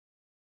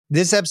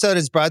This episode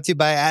is brought to you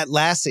by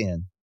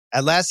Atlassian.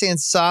 Atlassian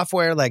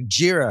software like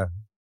Jira,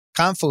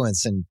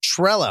 Confluence, and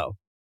Trello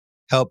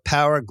help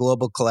power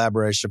global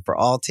collaboration for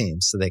all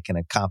teams so they can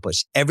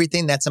accomplish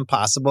everything that's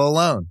impossible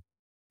alone.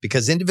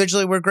 Because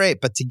individually we're great,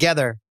 but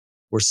together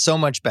we're so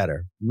much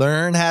better.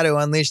 Learn how to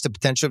unleash the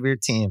potential of your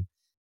team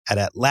at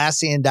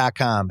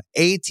Atlassian.com.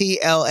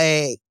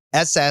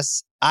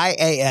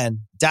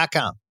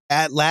 Atlassian.com.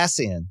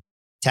 Atlassian.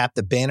 Tap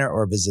the banner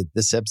or visit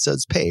this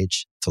episode's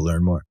page to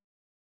learn more.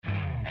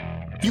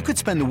 You could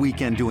spend the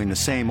weekend doing the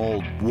same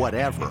old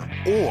whatever,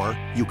 or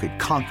you could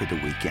conquer the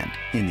weekend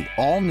in the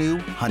all-new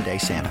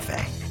Hyundai Santa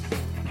Fe.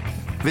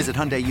 Visit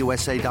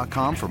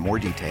HyundaiUSA.com for more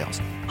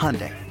details.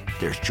 Hyundai,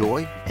 there's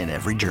joy in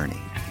every journey.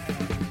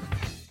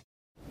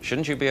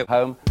 Shouldn't you be at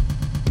home?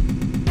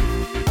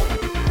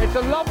 It's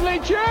a lovely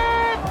chip!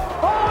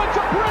 Oh, it's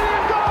a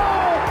brilliant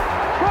goal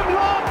from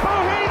Lord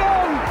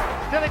Bohinen!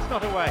 Still it's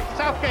not away.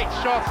 Southgate's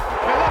shot.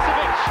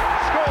 Milosevic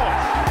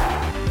scores.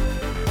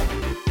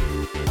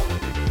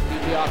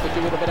 Could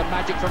do with a bit of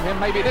magic from him.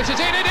 Maybe this is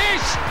it. It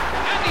is!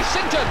 Andy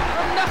Sinton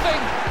from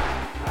nothing.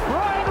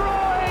 Brian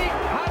Roy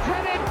has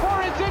headed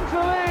Forest into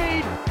the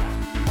lead.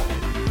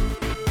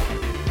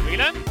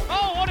 Whelan.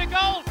 Oh, what a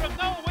goal from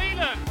Noel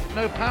Whelan.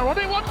 No power on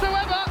it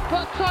whatsoever,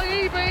 but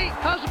Taibbi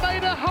has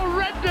made a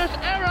horrendous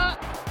error.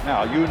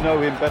 Now, you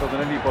know him better than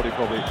anybody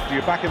probably. Do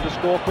you back him to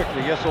score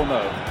quickly, yes or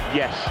no?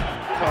 Yes.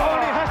 Oh,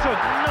 Ali Hassan.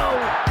 No.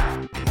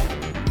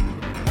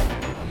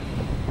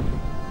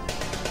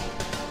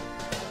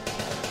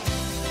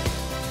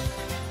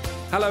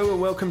 Hello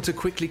and welcome to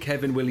Quickly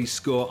Kevin Willie's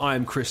Score. I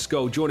am Chris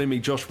Skoll. Joining me,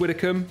 Josh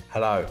Widdicombe.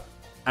 Hello.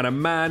 And a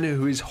man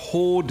who is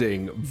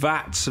hoarding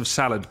vats of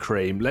salad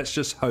cream. Let's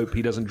just hope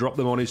he doesn't drop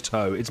them on his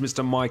toe. It's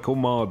Mr. Michael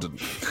Marden.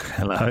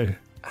 Hello.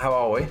 How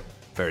are we?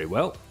 Very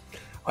well.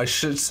 I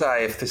should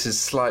say, if this is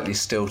slightly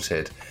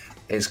stilted,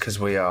 it's because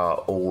we are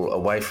all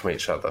away from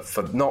each other.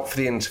 Not for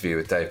the interview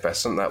with Dave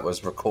Besant, that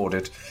was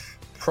recorded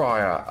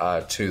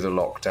prior to the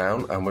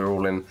lockdown, and we're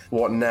all in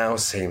what now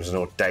seems an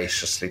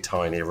audaciously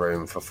tiny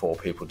room for four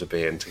people to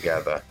be in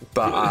together.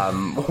 But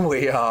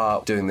we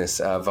are doing this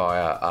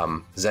via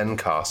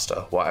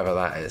Zencastr, whatever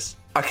that is.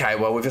 Okay,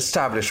 well, we've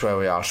established where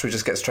we are. Should we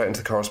just get straight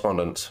into the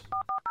correspondence?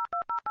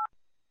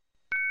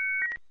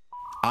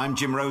 I'm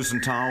Jim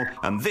Rosenthal,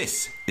 and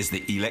this is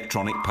the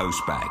Electronic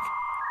Postbag.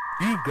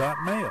 You've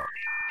got mail.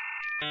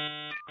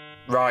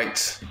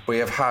 Right, we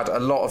have had a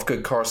lot of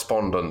good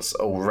correspondence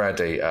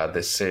already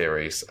this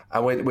series,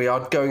 and we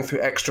are going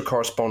through extra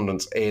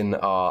correspondence in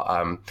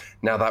our,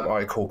 now that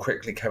what I call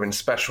Quickly Kevin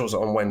specials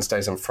on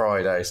Wednesdays and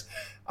Fridays.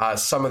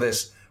 Some of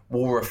this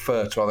will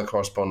refer to other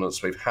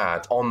correspondence we've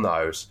had on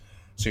those,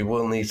 so you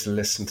will need to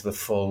listen to the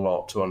full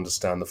lot to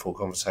understand the full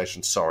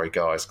conversation. Sorry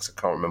guys, because I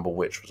can't remember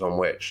which was on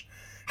which.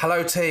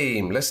 Hello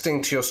team,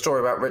 listening to your story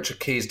about Richard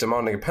Keys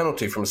demanding a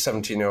penalty from a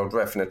 17-year-old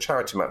ref in a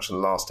charity match in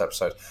the last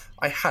episode,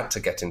 I had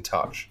to get in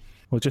touch.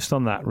 Well, just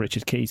on that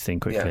Richard Keys thing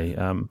quickly,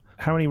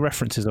 how many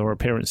references or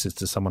appearances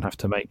does someone have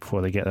to make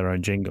before they get their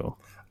own jingle?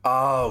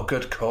 Oh,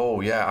 good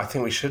call. Yeah, I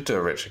think we should do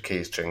a Richard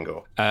Keys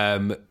jingle.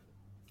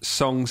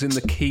 Songs in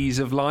the keys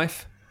of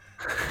life.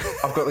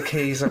 I've got the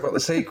keys, I've got the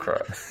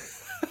secret.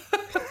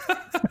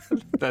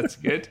 That's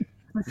good.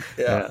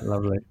 Yeah,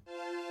 lovely.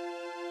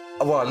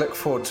 Well, I look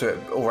forward to it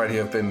already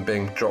have been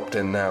being dropped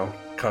in now,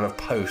 kind of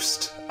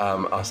post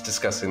us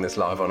discussing this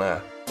live on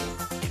air.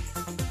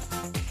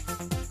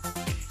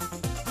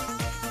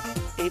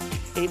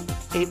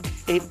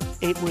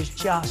 It was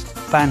just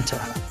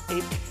banter.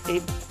 It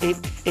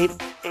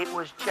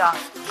was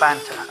just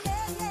banter.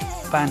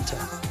 Banter.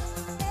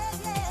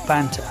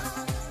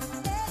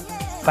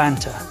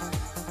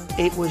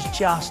 It was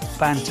just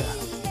banter.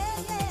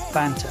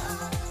 Banter.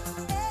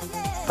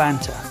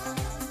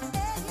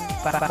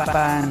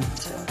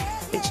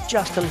 It's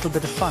just a little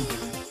bit of fun.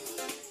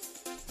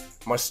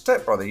 My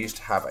stepbrother used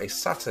to have a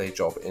Saturday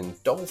job in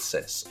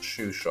Dolcis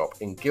shoe shop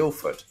in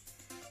Guildford.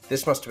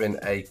 This must have been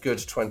a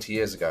good 20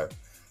 years ago.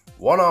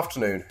 One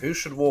afternoon, who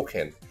should walk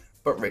in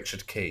but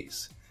Richard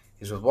Keys?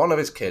 He was with one of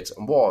his kids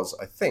and was,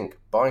 I think,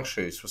 buying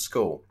shoes for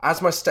school.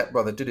 As my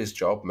stepbrother did his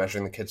job,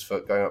 measuring the kid's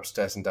foot, going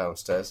upstairs and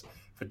downstairs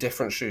for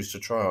different shoes to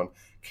try on,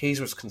 Keys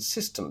was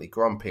consistently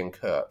grumpy and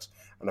curt,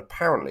 and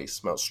apparently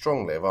smelt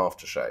strongly of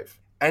aftershave.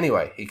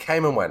 Anyway, he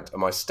came and went, and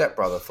my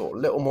stepbrother thought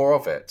little more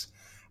of it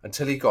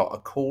until he got a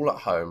call at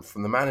home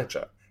from the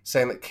manager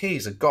saying that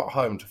Keys had got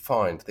home to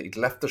find that he'd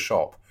left the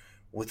shop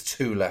with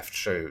two left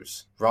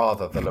shoes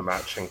rather than a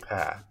matching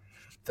pair.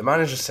 The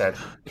manager said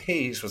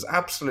Keys was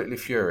absolutely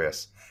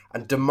furious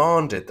and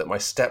demanded that my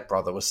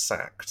stepbrother was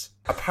sacked.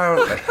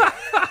 Apparently.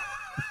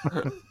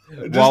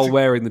 While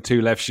wearing the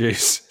two left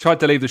shoes. Tried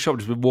to leave the shop,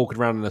 just been walking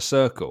around in a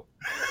circle.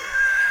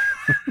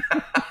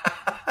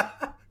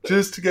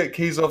 Just to get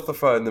Keys off the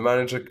phone, the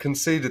manager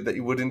conceded that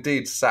he would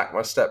indeed sack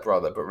my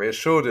stepbrother, but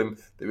reassured him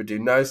that he would do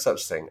no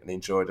such thing, and he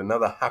enjoyed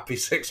another happy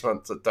 6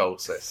 months at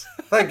Dolcis.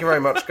 Thank you very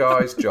much,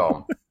 guys.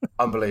 John.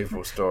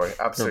 Unbelievable story.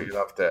 Absolutely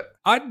loved it.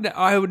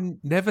 I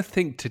would never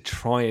think to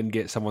try and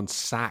get someone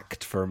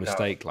sacked for a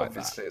mistake like that.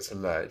 Obviously, it's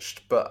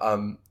alleged. But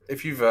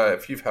if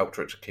you've helped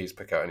Richard Keys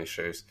pick out any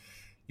shoes,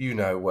 you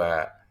know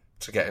where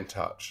to get in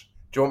touch.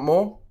 Do you want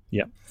more?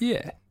 Yeah.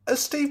 Yeah.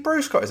 Has Steve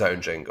Bruce got his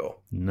own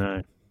jingle?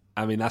 No.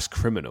 I mean, that's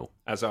criminal,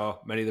 as are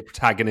many of the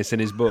protagonists in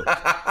his book.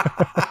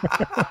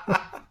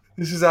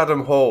 This is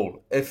Adam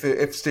Hall.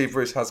 If Steve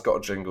Bruce has got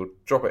a jingle,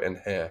 drop it in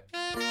here.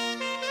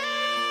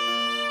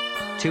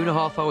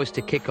 2.5 hours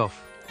to kick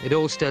off. It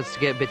all starts to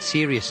get a bit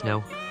serious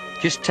now.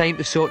 Just time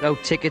to sort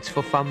out tickets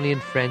for family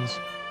and friends.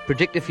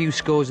 Predict a few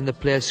scores in the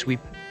players'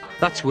 sweep.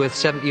 That's worth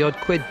 70-odd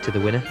quid to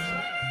the winner.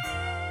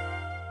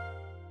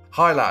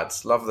 Hi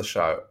lads, love the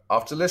show.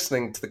 After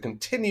listening to the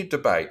continued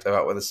debate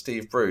about whether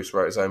Steve Bruce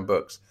wrote his own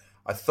books,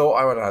 I thought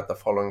I would add the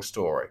following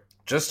story.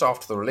 Just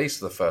after the release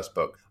of the first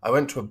book, I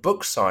went to a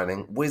book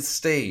signing with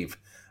Steve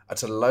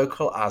at a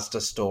local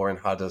Asda store in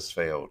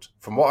Huddersfield.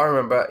 From what I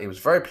remember, he was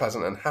very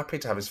pleasant and happy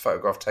to have his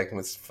photograph taken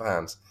with his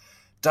fans.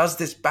 Does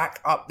this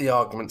back up the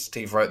argument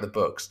Steve wrote the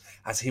books,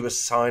 as he was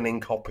signing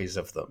copies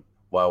of them?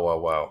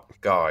 Well.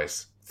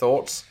 Guys,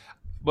 thoughts?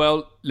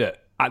 Well, look,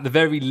 at the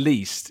very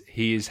least,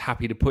 he is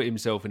happy to put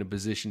himself in a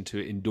position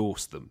to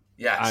endorse them.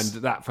 Yes.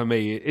 And that, for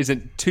me,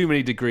 isn't too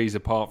many degrees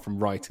apart from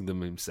writing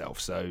them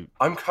himself. So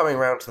I'm coming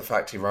round to the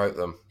fact he wrote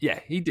them. Yeah,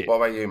 he did. What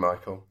about you,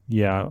 Michael?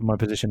 Yeah, my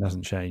position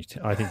hasn't changed.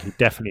 I think he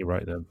definitely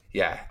wrote them.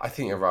 Yeah, I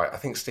think you're right. I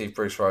think Steve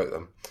Bruce wrote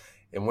them.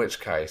 In which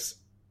case,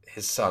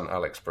 his son,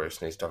 Alex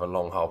Bruce, needs to have a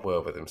long, hard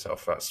word with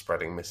himself about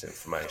spreading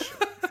misinformation.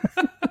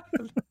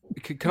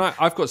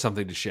 I've got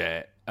something to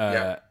share.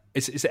 Yeah.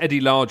 It's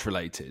Eddie Large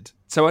related.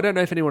 So I don't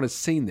know if anyone has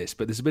seen this,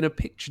 but there's been a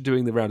picture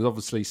doing the rounds.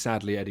 Obviously,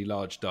 sadly, Eddie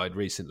Large died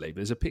recently, but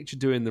there's a picture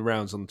doing the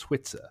rounds on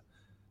Twitter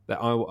that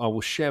I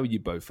will share with you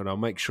both, and I'll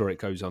make sure it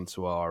goes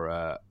onto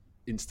our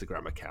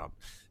Instagram account.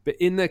 But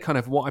in the kind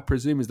of what I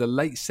presume is the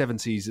late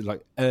 70s,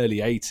 like early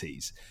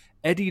 80s,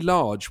 Eddie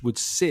Large would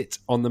sit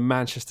on the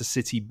Manchester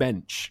City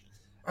bench.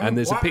 And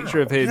there's a picture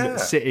of him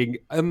sitting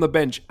on the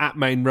bench at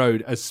Main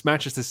Road as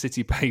Manchester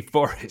City play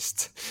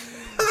Forest.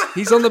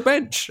 He's on the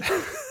bench.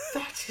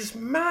 That is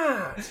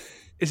mad.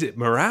 Is it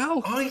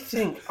morale? I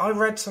think I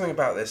read something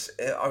about this.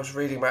 I was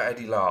reading about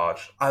Eddie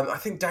Large. I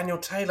think Daniel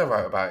Taylor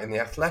wrote about it in The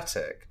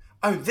Athletic.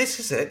 Oh, this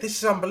is it. This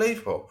is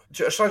unbelievable.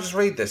 Shall I just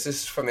read this?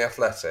 This is from The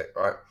Athletic,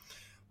 right?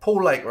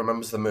 Paul Lake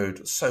remembers the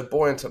mood so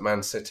buoyant at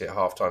Man City at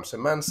half-time. So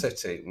Man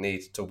City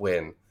need to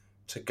win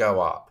to go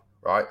up,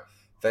 right?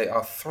 They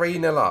are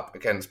 3-0 up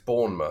against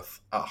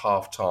Bournemouth at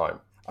half-time.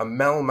 And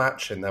Mel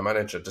Machin, their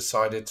manager,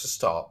 decided to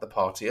start the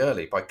party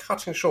early by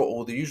cutting short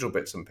all the usual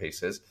bits and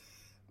pieces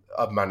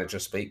of manager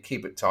speak,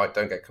 keep it tight,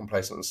 don't get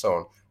complacent and so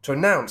on, to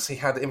announce he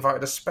had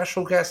invited a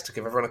special guest to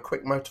give everyone a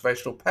quick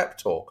motivational pep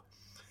talk.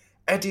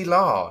 Eddie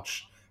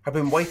Large had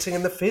been waiting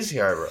in the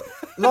physio room.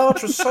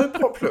 Large was so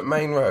popular at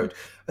Main Road,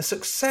 a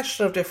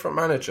succession of different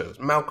managers,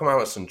 Malcolm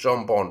Allison,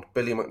 John Bond,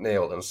 Billy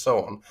McNeil and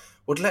so on,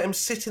 would let him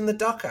sit in the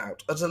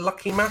dugout as a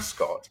lucky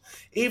mascot,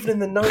 even in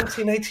the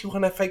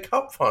 1981 FA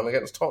Cup final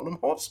against Tottenham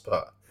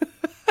Hotspur.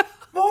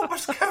 What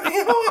was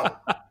going on?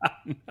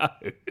 No.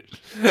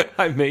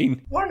 I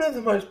mean, one of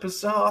the most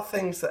bizarre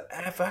things that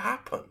ever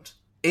happened.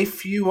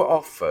 If you were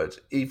offered,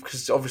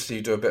 because obviously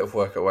you do a bit of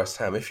work at West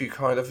Ham, if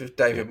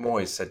David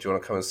Moyes said, do you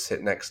want to come and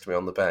sit next to me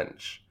on the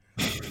bench?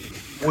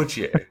 Would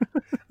you?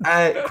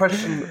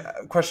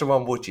 Question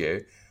one, would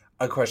you?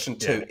 And question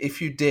two,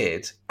 if you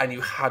did and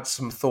you had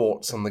some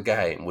thoughts on the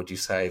game, would you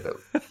say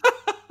them?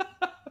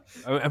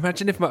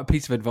 Imagine if a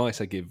piece of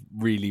advice I give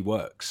really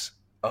works.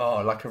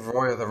 Oh, like a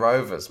Roy of the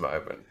Rovers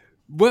moment.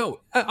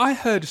 Well, I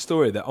heard a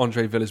story that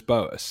Andre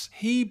Villas-Boas,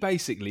 he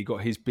basically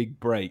got his big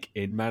break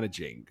in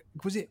managing.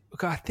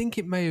 I think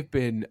it may have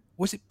been,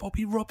 was it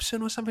Bobby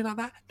Robson or something like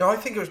that? No, I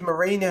think it was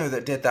Mourinho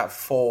that did that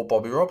for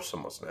Bobby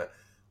Robson, wasn't it?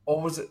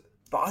 Or was it?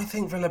 But I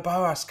think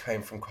Villas-Boas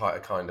came from quite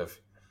a kind of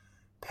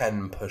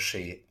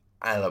pen-pushy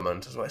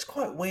element as well. It's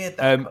quite weird,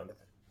 that kind of thing.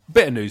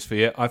 Bit of news for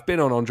you. I've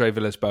been on Andre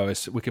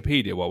Villas-Boas'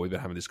 Wikipedia while we've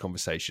been having this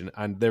conversation,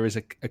 and there is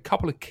a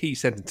couple of key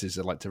sentences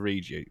I'd like to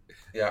read you.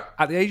 Yeah.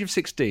 At the age of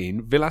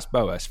 16,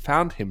 Villas-Boas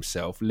found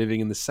himself living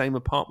in the same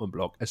apartment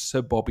block as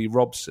Sir Bobby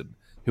Robson,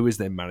 who is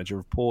then manager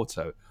of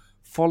Porto.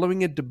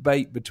 Following a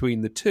debate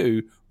between the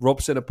two,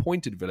 Robson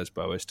appointed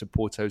Villas-Boas to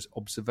Porto's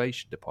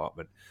observation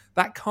department.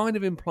 That kind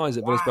of implies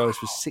that Villas-Boas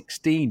was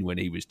 16 when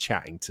he was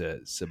chatting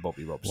to Sir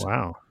Bobby Robson.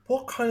 Wow.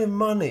 What kind of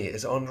money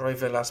is Andre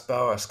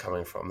Villas-Boas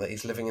coming from that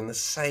he's living in the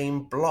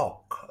same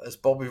block as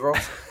Bobby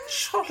Robson?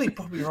 Surely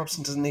Bobby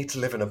Robson doesn't need to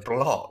live in a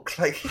block.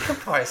 Like, he can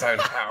buy his own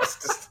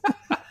house.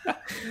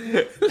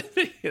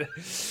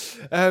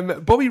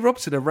 Bobby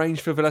Robson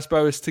arranged for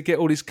Villas-Boas to get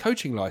all his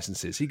coaching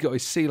licenses. He got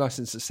his C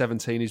licence at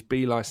 17, his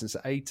B licence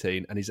at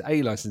 18, and his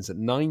A licence at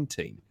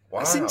 19. Wow.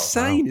 That's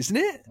insane, isn't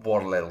it?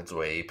 What a little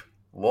dweeb.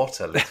 What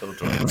a little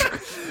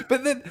dweeb.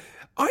 But then,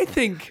 I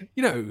think,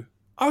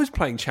 I was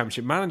playing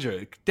Championship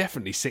Manager,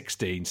 definitely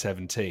 16,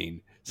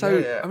 17. So,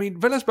 Yeah. I mean,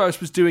 Villas-Boas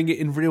was doing it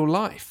in real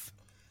life.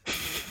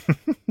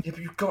 Yeah, but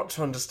you got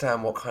to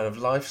understand what kind of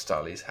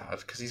lifestyle he's had,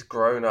 because he's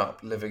grown up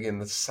living in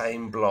the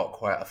same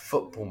block where a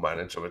football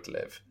manager would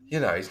live. You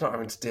know, he's not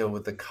having to deal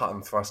with the cut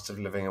and thrust of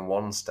living in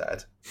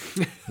Wanstead.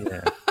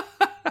 Yeah.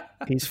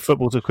 He's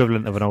football's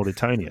equivalent of an old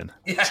Etonian.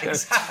 Yeah,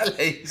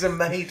 exactly. He's a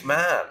made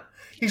man.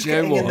 He's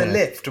getting in the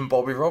lift and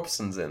Bobby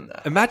Robson's in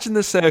there. Imagine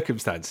the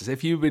circumstances.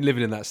 If you've been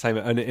living in that same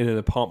in an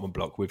apartment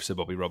block with Sir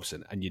Bobby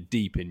Robson and you're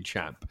deep in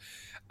Champ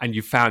and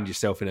you found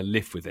yourself in a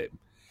lift with him,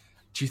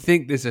 do you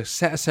think there's a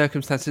set of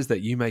circumstances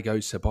that you may go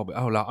to Sir Bobby,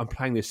 I'm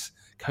playing this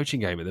coaching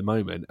game at the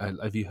moment.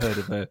 Have you heard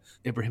of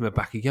Ibrahima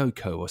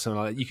Bakayoko or something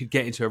like that? You could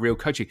get into a real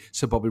coaching.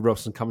 Sir Bobby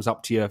Robson comes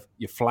up to your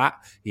flat.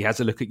 He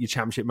has a look at your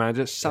Championship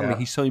manager. Suddenly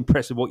he's so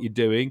impressed with what you're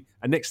doing.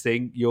 And next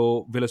thing,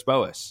 you're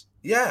Villas-Boas.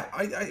 Yeah,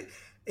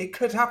 it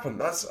could happen.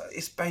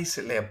 It's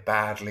basically a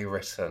badly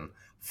written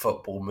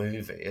football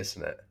movie,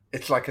 isn't it?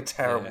 It's like a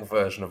terrible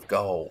version of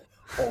Goal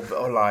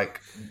or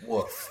like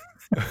Woof.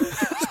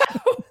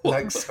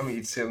 Like something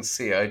you'd see on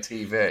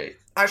CITV.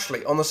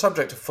 Actually, on the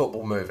subject of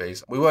football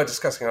movies, we were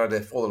discussing an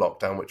idea for the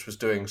lockdown, which was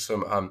doing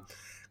some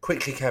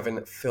Quickly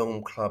Kevin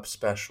Film Club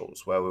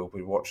specials, where we'll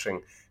be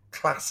watching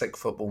classic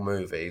football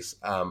movies.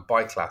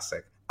 By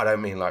classic, I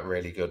don't mean like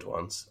really good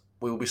ones.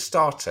 We will be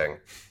starting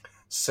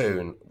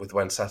soon with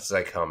When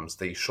Saturday Comes,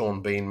 the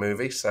Sean Bean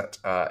movie set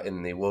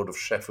in the world of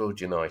Sheffield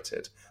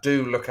United.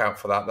 Do look out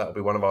for that. That'll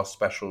be one of our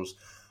specials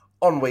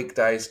on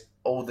weekdays.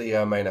 All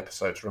the main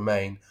episodes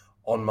remain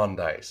on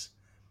Mondays.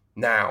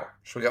 Now,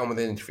 shall we get on with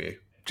the interview?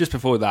 Just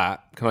before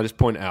that, can I just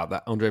point out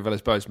that Andre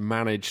Villas-Boas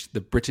managed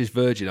the British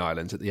Virgin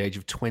Islands at the age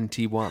of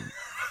 21?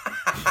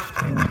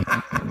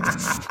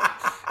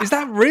 Is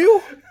that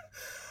real?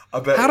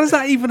 How does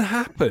that even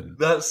happen?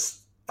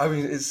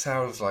 It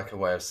sounds like a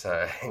way of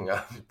saying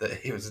that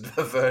he was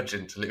a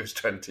virgin till he was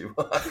 21.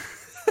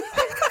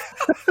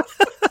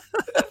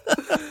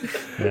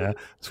 Yeah,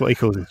 that's what he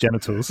calls his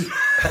genitals.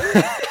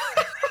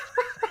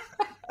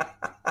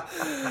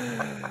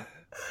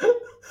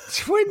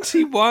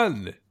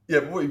 21. Yeah,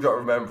 but what you've got to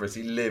remember is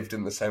he lived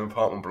in the same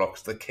apartment block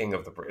as the king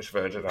of the British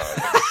Virgin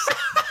Islands.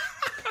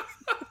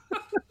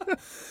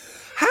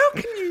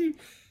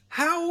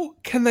 How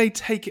can they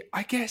take it?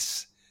 I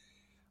guess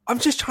I'm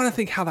just trying to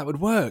think how that would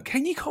work.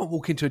 You can't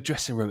walk into a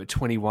dressing room at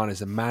 21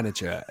 as a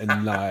manager and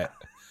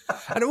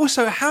and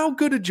also, how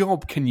good a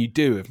job can you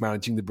do of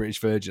managing the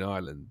British Virgin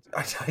Islands?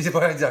 I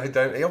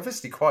don't. He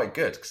obviously quite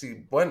good, because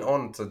he went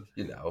on to,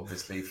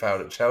 obviously he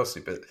failed at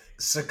Chelsea, but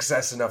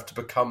success enough to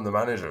become the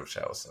manager of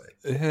Chelsea.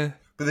 Yeah.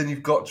 But then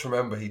you've got to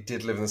remember he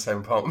did live in the same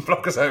apartment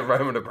block as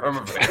Roman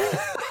Abramovich.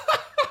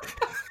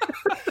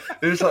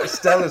 It was like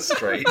Stella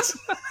Street.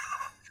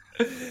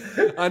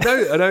 I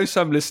know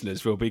some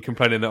listeners will be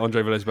complaining that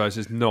Andre Villas-Boas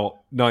is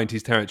not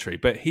 90s territory,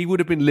 but he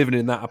would have been living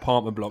in that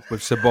apartment block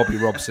with Sir Bobby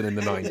Robson in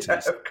the 90s. Yeah,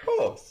 of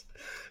course.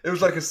 It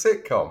was like a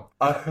sitcom.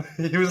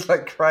 He was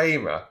like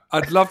Kramer.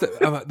 I'd love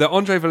that. The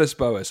Andre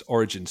Villas-Boas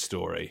origin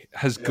story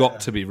has got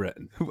to be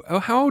written.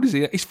 How old is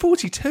he? He's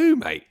 42,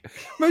 mate.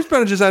 Most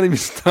managers haven't even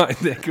started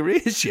their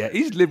careers yet.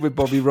 He's lived with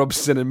Bobby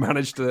Robson and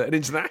managed an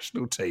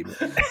international team.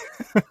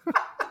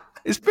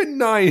 It's been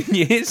 9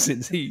 years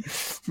since he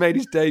made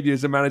his debut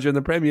as a manager in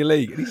the Premier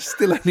League, and he's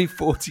still only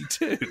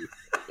 42.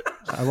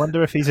 I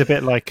wonder if he's a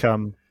bit like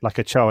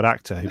a child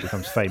actor who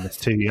becomes famous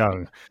too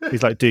young.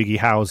 He's like Doogie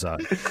Howser.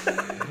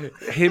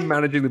 Him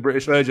managing the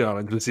British Virgin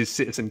Islands was his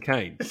Citizen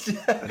Kane.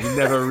 Yeah. He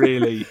never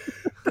really...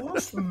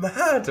 What's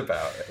mad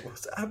about it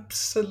was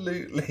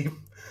absolutely...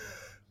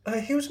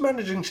 he was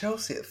managing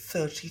Chelsea at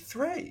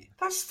 33.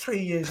 That's 3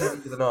 years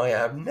younger than I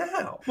am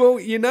now. Well,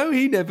 he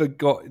never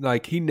got,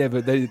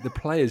 the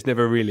players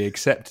never really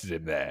accepted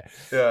him there.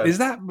 Yeah. Is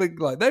that,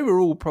 they were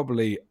all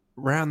probably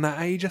around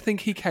that age? I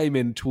think he came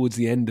in towards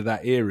the end of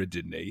that era,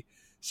 didn't he?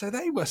 So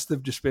they must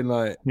have just been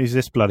like... Who's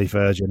this bloody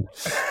virgin?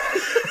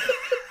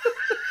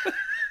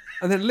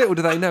 And then little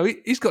do they know,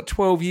 he's got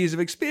 12 years of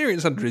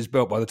experience under his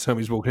belt by the time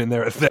he's walking in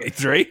there at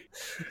 33.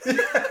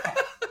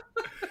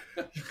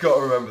 You've got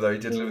to remember, though, he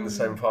did live in the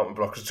same apartment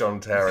block as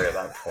John Terry at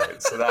that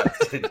point, so that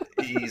did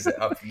ease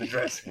it up in the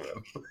dressing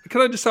room.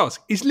 Can I just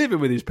ask, he's living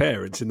with his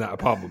parents in that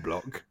apartment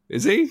block,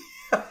 is he?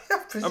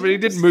 I mean, he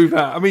didn't move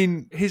out. I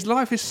mean, his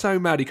life is so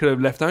mad he could have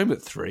left home at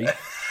 3.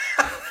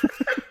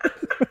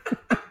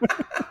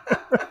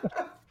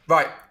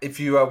 Right, if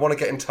you want to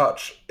get in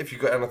touch, if you've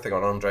got anything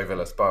on Andre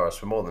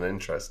Villas-Boas, we're more than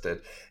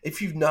interested.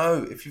 If you've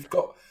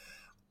got...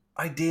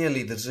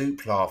 Ideally, the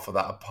Zoopla for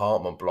that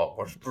apartment block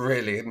would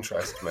really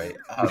interest me.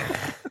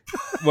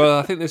 Well,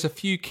 I think there's a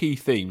few key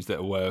themes that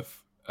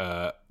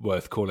are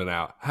worth calling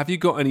out. Have you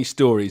got any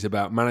stories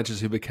about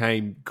managers who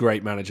became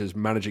great managers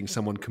managing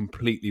someone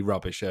completely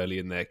rubbish early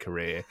in their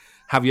career?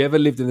 Have you ever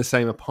lived in the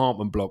same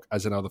apartment block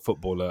as another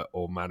footballer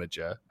or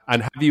manager?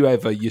 And have you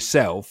ever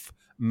yourself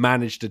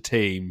managed a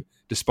team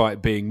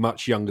despite being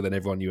much younger than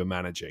everyone you were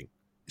managing?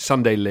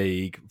 Sunday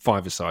league,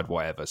 five-a-side,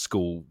 whatever,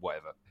 school,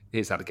 whatever.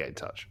 Here's how to get in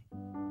touch.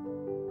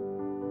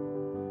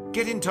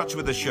 Get in touch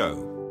with the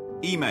show.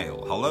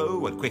 Email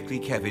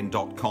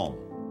hello@quicklykevin.com.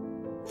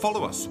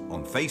 Follow us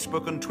on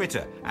Facebook and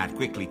Twitter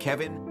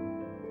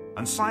 @quicklykevin.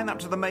 and sign up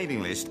to the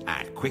mailing list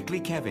at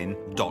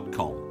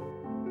quicklykevin.com.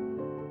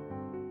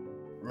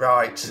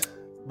 Right.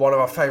 One of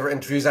our favourite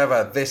interviews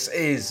ever. This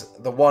is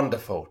the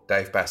wonderful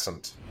Dave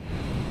Beasant.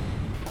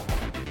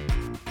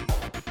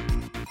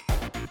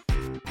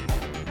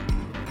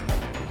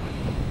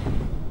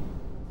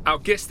 Our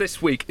guest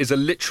this week is a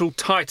literal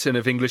titan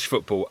of English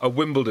football, a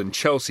Wimbledon,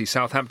 Chelsea,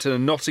 Southampton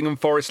and Nottingham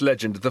Forest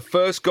legend, the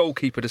first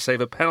goalkeeper to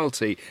save a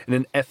penalty in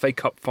an FA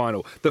Cup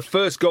final, the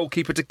first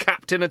goalkeeper to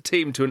captain a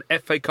team to an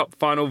FA Cup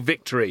final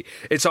victory.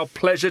 It's our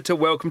pleasure to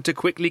welcome to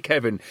Quickly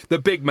Kevin, the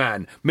big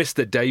man,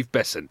 Mr. Dave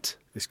Beasant.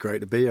 It's great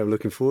to be here. I'm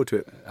looking forward to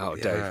it. Oh,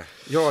 Dave.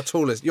 You're our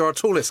tallest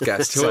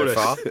guest so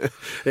far. It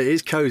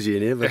is cosy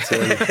in here, but...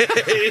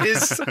 It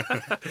is.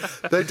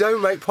 They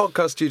don't make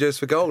podcast studios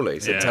for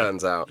goalies, it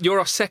turns out. You're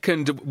our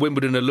second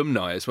Wimbledon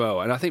alumni as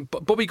well, and I think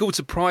Bobby Gould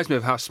surprised me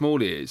with how small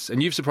he is,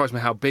 and you've surprised me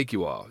how big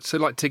you are.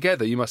 So,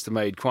 together, you must have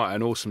made quite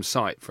an awesome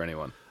sight for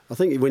anyone. I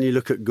think when you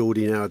look at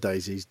Gouldy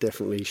nowadays, he's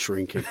definitely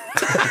shrinking.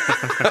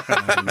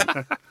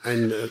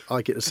 And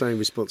I get the same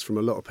response from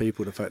a lot of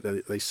people, the fact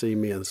that they see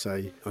me and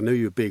say, I knew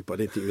you were big, but I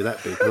didn't think you were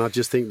that big. And I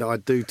just think that I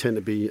do tend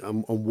to be,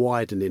 I'm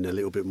widening a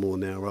little bit more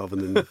now rather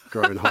than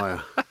growing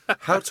higher.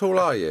 How tall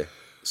are you?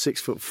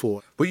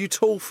 6'4". Were you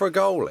tall for a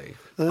goalie?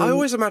 I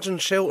always imagined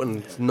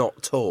Shilton's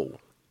not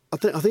tall. I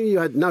think you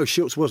had... No,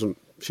 Shilts wasn't.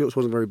 Shilts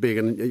wasn't very big.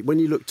 And when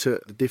you looked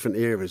at the different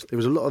eras, there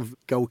was a lot of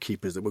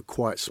goalkeepers that were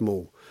quite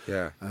small.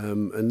 Yeah.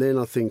 And then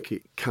I think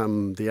it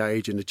come the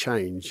age and the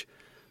change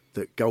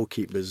that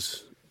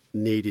goalkeepers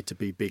needed to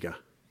be bigger.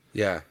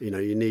 Yeah. You know,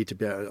 you need to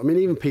be able... I mean,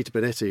 even Peter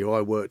Bonetti, who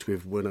I worked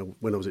with when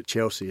I was at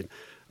Chelsea, and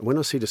when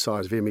I see the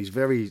size of him, he's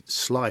very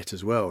slight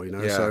as well, you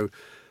know. Yeah. So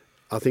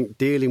I think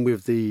dealing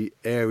with the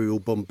aerial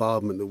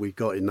bombardment that we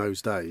got in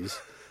those days,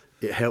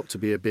 it helped to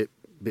be a bit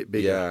bigger.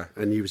 Yeah.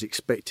 And he was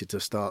expected to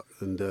start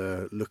and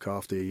look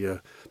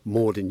after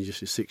more than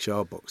just a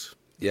 6-yard box.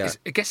 Yeah.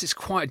 I guess it's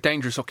quite a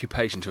dangerous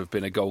occupation to have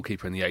been a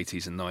goalkeeper in the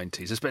 80s and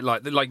 90s. It's a bit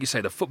like you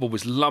say, the football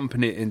was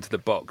lumping it into the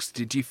box.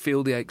 Did you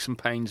feel the aches and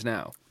pains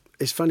now?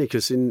 It's funny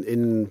because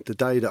in the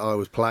day that I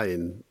was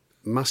playing,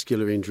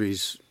 muscular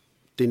injuries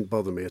didn't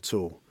bother me at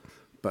all.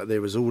 But there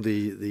was all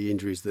the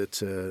injuries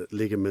that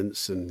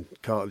ligaments and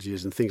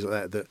cartilages and things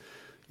like that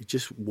you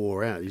just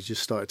wore out. You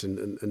just started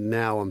to, and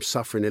now I'm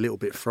suffering a little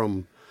bit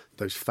from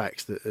those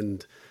facts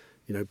and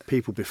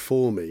people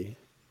before me,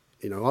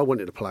 I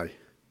wanted to play.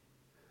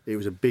 It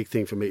was a big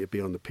thing for me to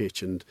be on the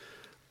pitch, and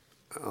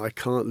I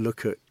can't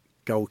look at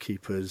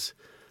goalkeepers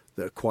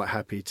that are quite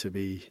happy to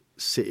be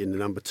sitting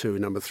number 2,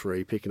 number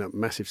 3, picking up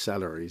massive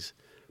salaries,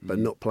 but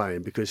not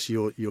playing because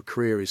your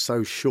career is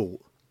so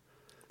short.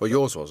 Well,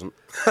 yours wasn't.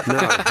 No,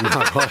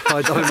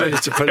 I don't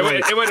manage to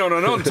pronounce. It went on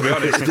and on, to be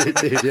honest. It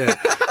did, yeah.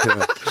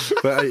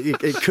 But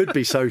it could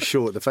be so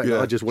short, the fact that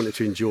I just wanted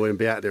to enjoy and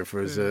be out there for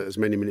as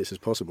many minutes as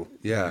possible.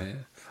 Yeah.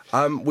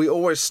 We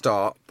always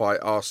start by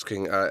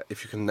asking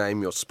if you can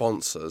name your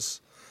sponsors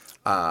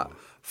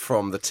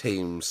from the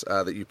teams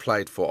that you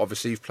played for.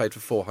 Obviously, you've played for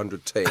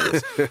 400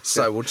 teams,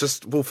 so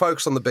we'll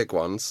focus on the big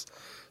ones.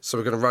 So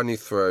we're going to run you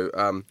through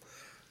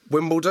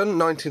Wimbledon,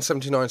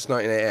 1979 to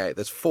 1988.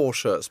 There's 4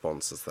 shirt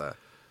sponsors there.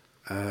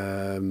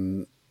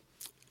 John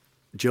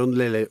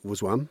Lilliot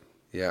was one.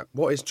 Yeah.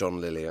 What is John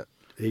Lilliot?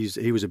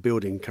 He was a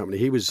building company.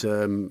 He was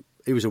a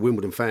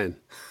Wimbledon fan.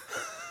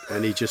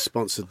 And he just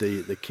sponsored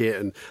the kit,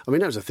 and I mean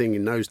that was a thing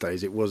in those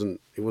days. It wasn't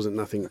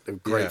nothing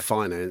of great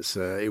finance.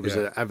 It was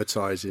an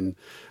advertising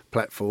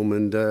platform,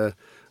 and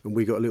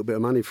we got a little bit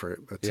of money for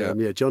it. But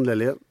John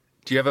Lilliot.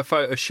 Do you have a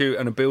photo shoot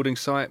and a building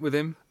site with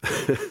him?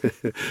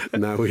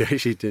 No, we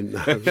actually didn't.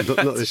 No,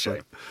 not this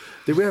one.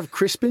 Did we have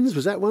Crispin's?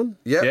 Was that one?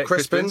 Yeah,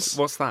 Crispin's.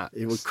 What's that?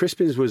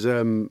 Crispin's was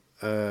a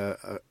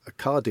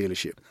car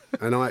dealership,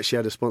 and I actually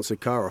had a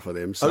sponsored car off of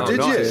them. So did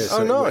you? Yeah,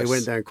 so nice. It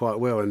went down quite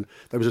well, and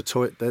there was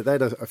they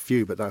had a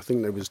few, but I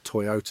think there was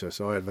Toyota.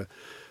 So I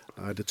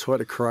had a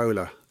Toyota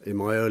Corolla in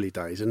my early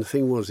days, and the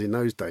thing was, in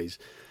those days,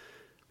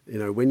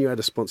 when you had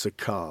a sponsored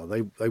car,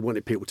 they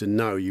wanted people to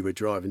know you were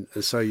driving,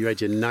 and so you had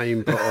your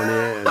name put on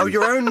it. And,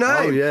 your own name?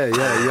 Oh, yeah.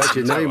 You had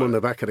your name on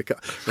the back of the car.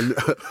 And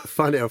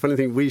funny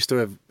thing, we used to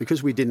have,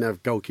 because we didn't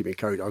have goalkeeping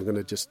coach, I'm going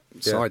to just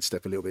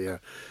sidestep a little bit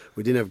here.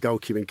 We didn't have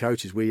goalkeeping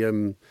coaches. We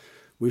used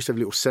to have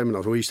little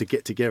seminars where we used to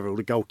get together, all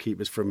the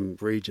goalkeepers from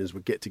regions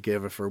would get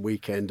together for a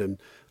weekend and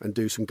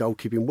do some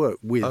goalkeeping work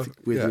with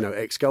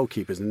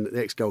ex-goalkeepers. And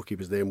the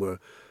ex-goalkeepers then were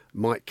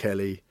Mike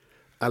Kelly,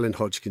 Alan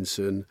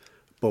Hodgkinson,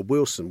 Bob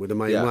Wilson were the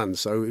main ones.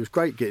 So it was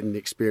great getting the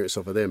experience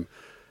off of them.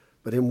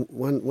 But then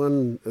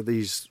one of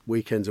these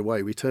weekends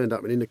away, we turned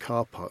up, and in the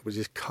car park was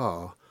this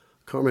car.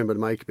 I can't remember the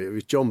make of it. It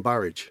was John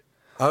Burridge.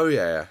 Oh,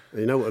 yeah.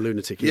 And you know what a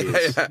lunatic he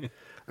is. Yeah.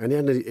 And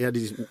he had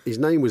his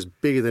name was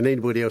bigger than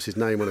anybody else's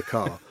name on a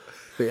car.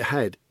 But it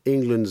had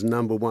England's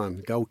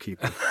 #1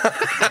 goalkeeper.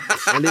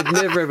 And he'd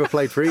never ever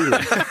played for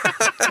England.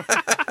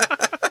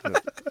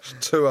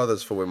 2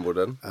 others for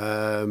Wimbledon.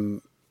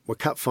 Well,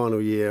 cup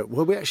final year.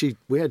 Well,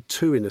 we had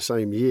 2 in the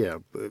same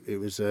year. It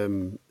was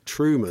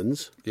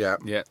Truman's. Yeah.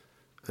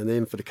 And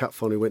then for the cup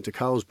final, we went to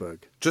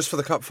Carlsberg. Just for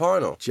the cup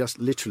final?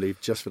 Literally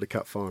just for the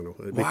cup final.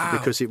 Wow.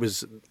 Because it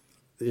was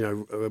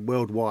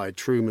worldwide,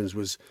 Truman's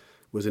was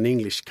an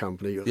English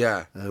company.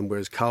 Yeah.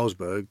 Whereas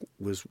Carlsberg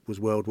was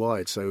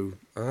worldwide. So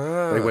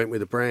they went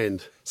with a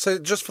brand. So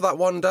just for that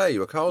one day, you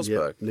were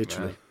Carlsberg? Yeah,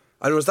 literally. Yeah.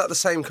 And was that the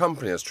same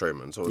company as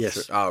Truman's? Or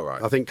yes.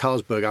 Right. I think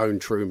Carlsberg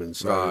owned Truman's.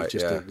 So right, it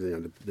was just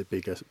the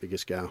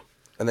biggest gal.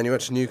 And then you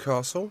went to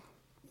Newcastle?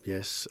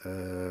 Yes.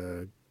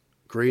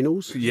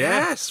 Greenhalghs?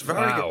 Yes,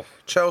 very good.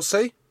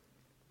 Chelsea?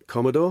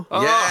 Commodore?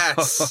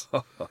 Yes!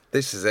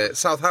 This is it.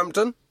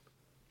 Southampton?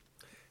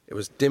 It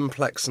was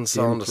Dimplex and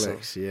Sanderson.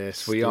 Dimplex,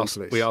 yes. We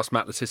asked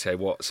Matt Le Tissier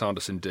what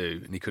Sanderson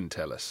do, and he couldn't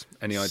tell us.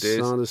 Any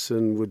ideas?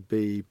 Sanderson would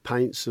be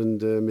paints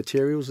and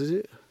materials, is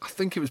it? I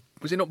think it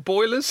was it not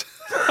boilers?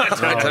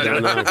 I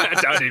don't know.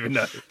 I don't even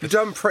know. You've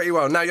done pretty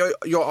well. Now,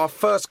 you're our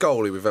first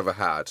goalie we've ever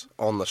had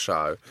on the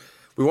show.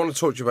 We want to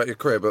talk to you about your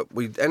career, but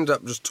we end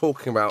up just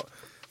talking about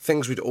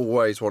things we'd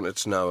always wanted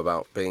to know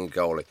about being a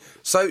goalie.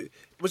 So,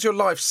 was your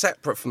life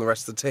separate from the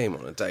rest of the team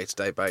on a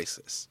day-to-day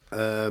basis?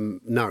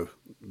 No,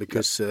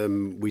 because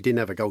we didn't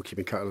have a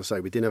goalkeeping coach. As I say,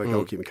 we didn't have a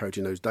goalkeeping coach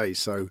in those days.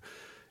 So,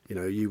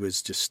 you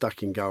was just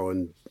stuck in goal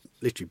and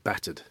literally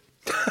battered.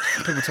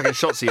 People taking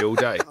shots at you all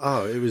day.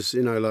 Oh, it was,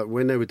 like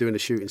when they were doing a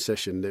shooting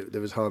session,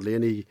 there was hardly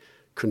any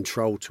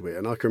control to it.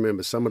 And I can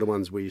remember some of the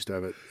ones we used to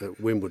have at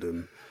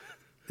Wimbledon.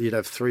 You'd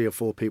have 3 or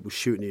 4 people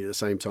shooting you at the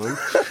same time.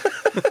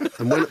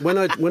 And when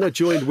I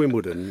joined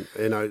Wimbledon,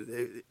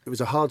 it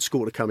was a hard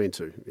school to come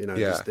into.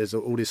 There's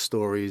all these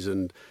stories,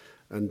 and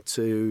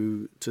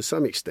to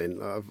some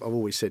extent, I've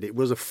always said it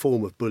was a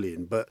form of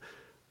bullying, but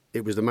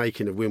it was the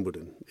making of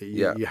Wimbledon.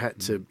 You had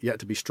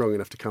to be strong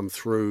enough to come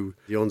through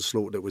the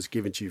onslaught that was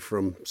given to you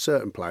from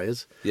certain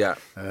players. Yeah.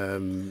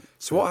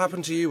 So what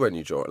happened to you when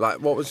you joined?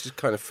 Like, what was your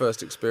kind of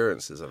first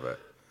experiences of it?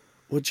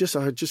 Well,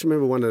 I just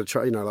remember one of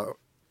the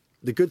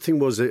the good thing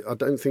was that I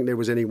don't think there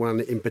was anyone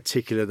in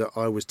particular that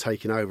I was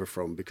taking over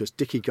from, because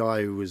Dickie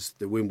Guy, who was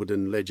the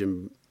Wimbledon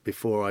legend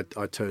before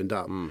I turned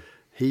up,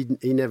 he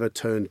never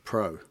turned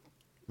pro.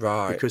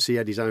 Right. Because he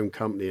had his own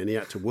company and he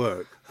had to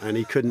work and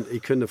he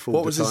couldn't afford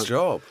What was his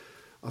job?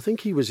 I think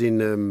he was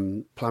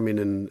in plumbing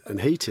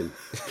and heating.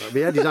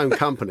 He had his own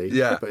company,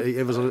 but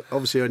he was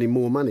obviously earning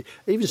more money.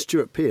 Even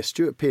Stuart Pearce,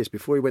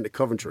 before he went to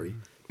Coventry,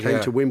 came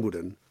to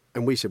Wimbledon,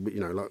 and we said,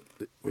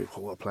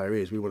 what a player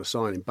he is, we want to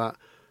sign him. But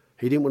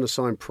he didn't want to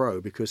sign pro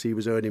because he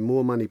was earning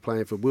more money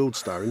playing for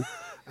Wealdstone,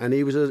 and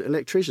he was an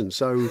electrician.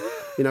 So,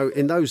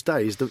 in those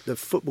days, the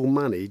football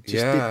money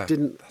just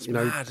didn't. That's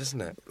mad,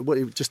 isn't it? Well,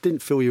 it just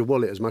didn't fill your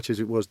wallet as much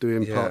as it was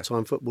doing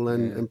part-time football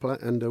and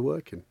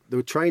working.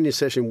 The training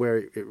session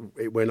where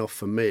it went off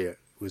for me, it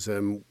was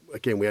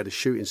again, we had a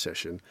shooting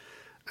session,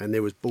 and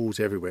there was balls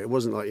everywhere. It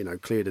wasn't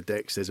like clear the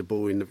decks. There's a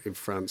ball in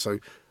front, so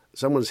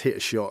someone's hit a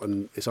shot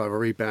and it's either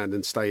rebounded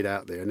and stayed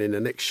out there, and then the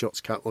next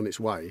shot's cut on its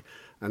way.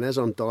 And as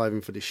I'm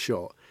diving for this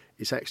shot,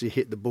 it's actually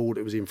hit the ball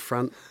that was in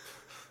front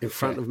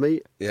of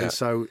me. Yeah. And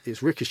so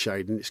it's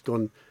ricocheted and it's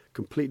gone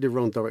completely the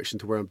wrong direction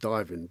to where I'm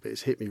diving, but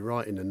it's hit me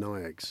right in the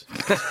nags.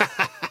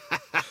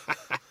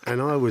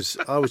 And I was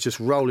just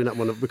rolling up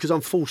because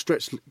I'm full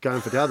stretch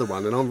going for the other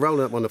one, and I'm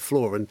rolling up on the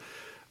floor.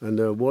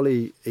 And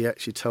Wally, he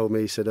actually told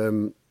me, he said,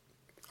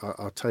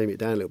 I'll tame it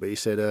down a little bit. He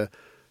said,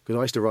 because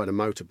I used to ride a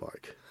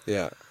motorbike.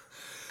 Yeah.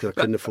 Because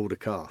I couldn't afford a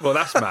car. Well,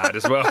 that's mad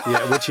as well.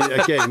 Yeah,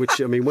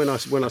 which I mean,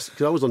 because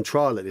I was on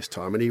trial at this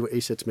time, and he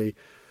said to me,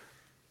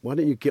 "Why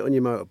don't you get on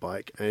your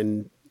motorbike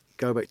and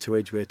go back to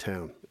Edgware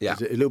Town?" Yeah,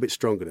 a little bit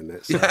stronger than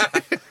that. So.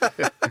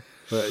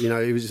 But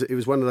it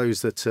was one of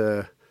those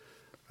that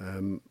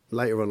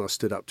later on I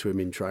stood up to him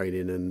in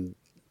training, and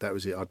that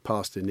was it. I'd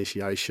passed the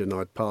initiation,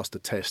 I'd passed the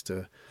test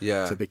to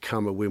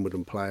become a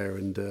Wimbledon player.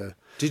 And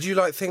did you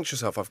think to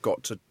yourself, "I've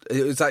got to"?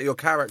 Is that your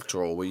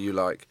character, or were you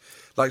like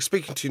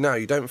speaking to you now?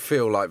 You don't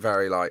feel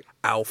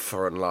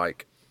alpha and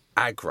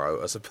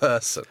aggro as a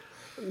person.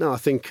 No, I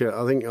think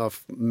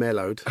I've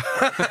mellowed.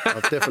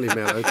 I've definitely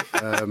mellowed,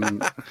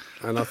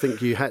 and I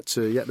think you had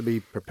to be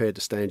prepared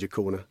to stay in your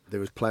corner. There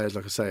was players,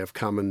 like I say, have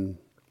come and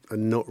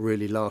not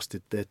really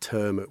lasted their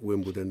term at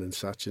Wimbledon and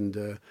such.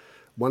 And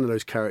one of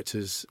those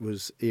characters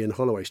was Ian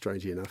Holloway,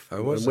 strangely enough.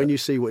 Oh, was and when you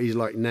see what he's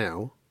like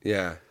now,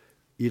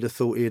 you'd have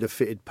thought he'd have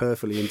fitted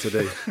perfectly into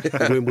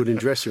the Wimbledon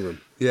dressing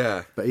room.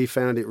 Yeah, but he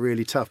found it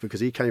really tough because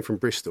he came from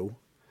Bristol.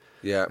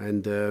 Yeah,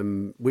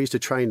 and we used to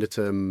train at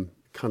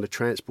kind of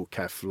transport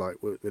cafe.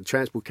 The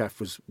transport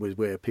cafe was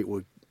where people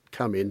would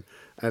come in,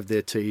 have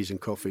their teas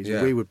and coffees,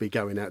 and we would be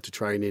going out to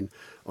training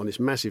on this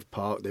massive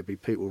park. There'd be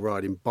people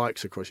riding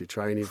bikes across your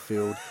training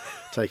field,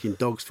 taking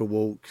dogs for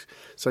walks.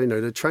 So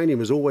the training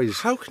was always.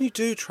 How can you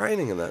do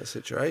training in that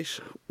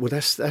situation? Well,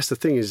 that's the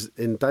thing is,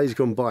 in days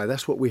gone by,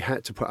 that's what we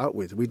had to put up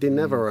with. We didn't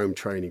have our own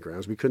training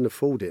grounds. We couldn't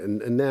afford it,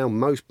 and now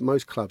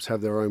most clubs have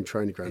their own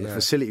training ground, a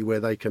facility where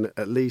they can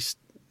at least.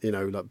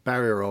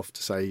 Barrier off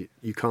to say,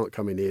 you can't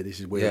come in here,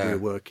 this is where we're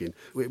working.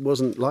 It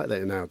wasn't like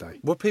that nowadays.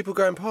 Were people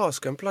going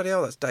past going, bloody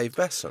hell, that's Dave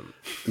Besson?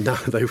 No,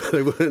 they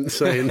weren't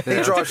saying that.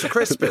 He drives to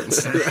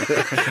Crispin's.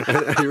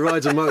 and he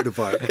rides a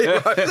motorbike.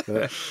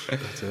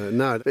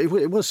 No,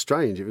 it was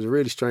strange. It was a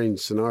really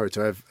strange scenario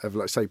to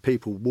have say,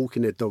 people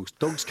walking their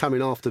dogs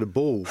coming after the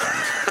ball.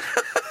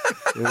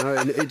 You know,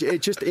 and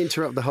it just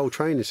interrupted the whole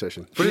training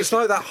session. But it's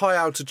like that high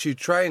altitude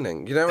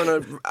training. You know, when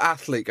an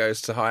athlete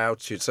goes to high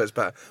altitude, so it's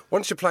better.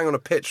 Once you're playing on a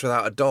pitch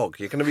without a dog,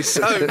 you're going to be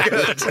so good.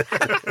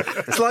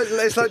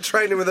 It's like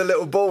training with a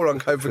little ball on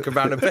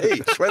Copacabana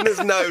Beach. When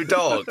there's no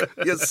dog,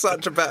 you're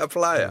such a better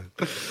player.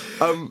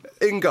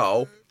 In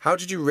goal, how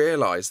did you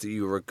realise that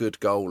you were a good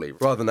goalie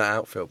rather than an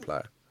outfield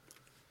player?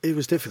 It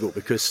was difficult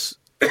because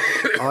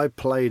I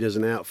played as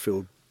an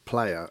outfield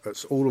player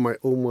at all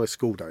my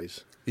school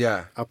days.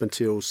 Yeah. Up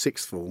until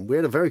sixth form. We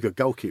had a very good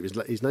goalkeeper.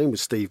 His name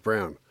was Steve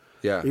Brown.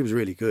 Yeah. He was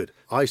really good.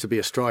 I used to be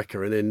a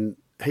striker, and then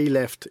he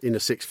left in the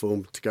sixth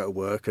form to go to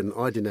work, and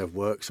I didn't have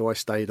work, so I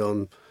stayed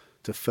on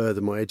to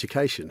further my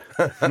education.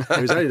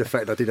 It was only the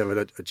fact I didn't have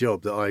a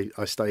job that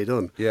I stayed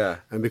on. Yeah.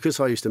 And because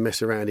I used to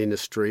mess around in the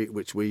street,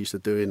 which we used to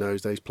do in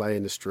those days, play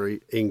in the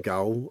street, in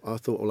goal, I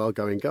thought, well, I'll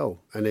go in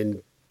goal. And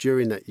then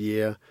during that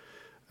year,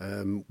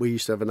 we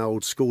used to have an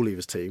old school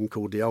leavers team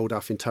called the Old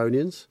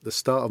Uffingtonians. The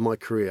start of my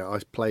career, I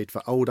played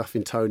for Old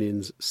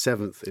Uffingtonians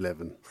 7th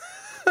 11.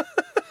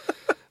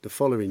 The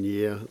following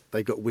year,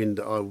 they got wind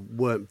that I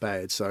weren't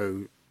bad,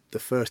 so the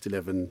first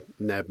 11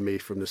 nabbed me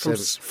from the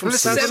 7th. From the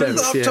 7th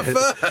up to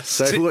first?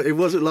 So it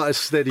wasn't like a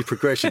steady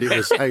progression. It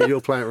was, hey,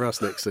 you're playing for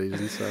us next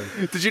season. So.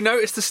 Did you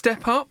notice the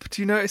step up?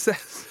 Do you notice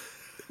that?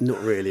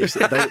 Not really.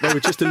 They were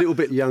just a little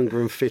bit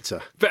younger and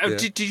fitter. But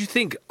did you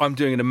think, I'm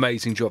doing an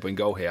amazing job in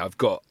goal here? I've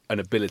got an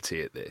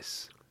ability at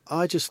this.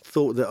 I just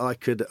thought that I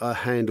could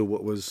handle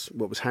what was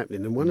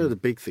happening. And one of the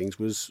big things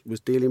was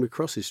dealing with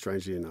crosses,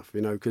 strangely enough,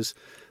 you know, because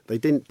they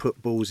didn't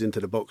put balls into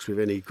the box with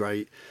any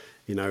great,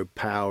 you know,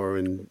 power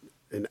and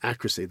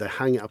accuracy. They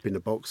hang it up in the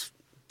box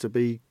to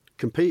be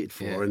competed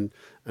for. Yeah.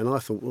 And I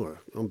thought, well,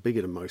 I'm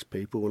bigger than most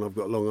people and I've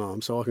got long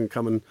arms, so I can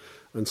come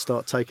and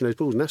start taking those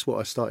balls. And that's what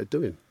I started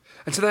doing.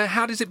 And so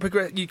how does it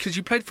progress? Because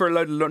you played for a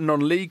load of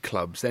non-league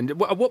clubs. Then,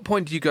 at what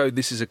point do you go,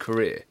 this is a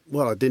career?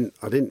 Well, I didn't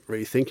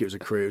really think it was a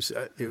career.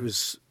 It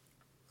was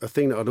a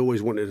thing that I'd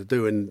always wanted to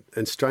do.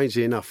 And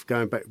strangely enough,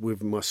 going back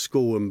with my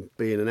school and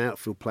being an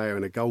outfield player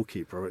and a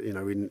goalkeeper, you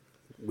know,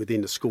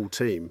 within the school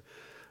team,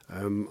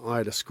 I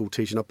had a school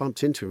teacher, and I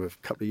bumped into him a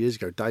couple of years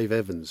ago, Dave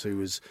Evans, who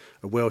was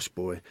a Welsh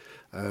boy.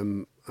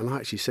 And I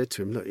actually said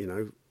to him, look, you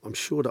know, I'm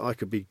sure that I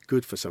could be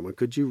good for someone.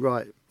 Could you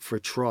write for a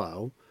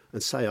trial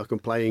and say I can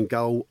play in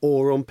goal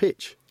or on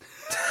pitch?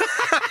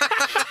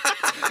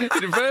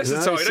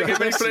 Versatile, you don't get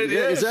many players.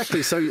 Yeah,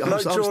 exactly. So like I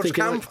was George thinking,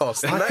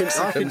 Campos,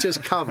 I can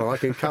just cover. I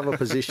can cover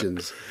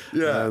positions.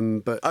 Yeah.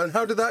 But and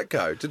how did that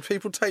go? Did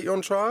people take you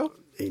on trial?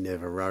 He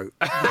never wrote.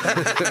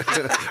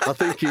 I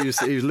think he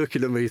was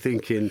looking at me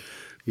thinking,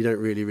 you don't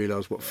really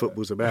realise what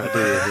football's about, do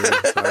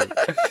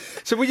you?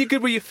 So were you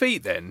good with your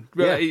feet then?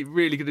 Yeah.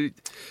 Really good.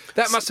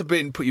 That must have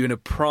put you in a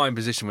prime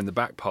position when the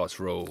back pass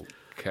rule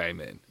came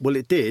in. Well,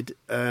 it did.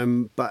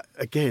 But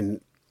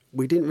again,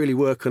 we didn't really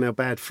work on our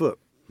bad foot.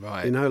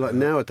 Right. You know, like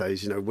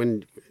nowadays, you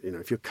know,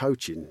 if you're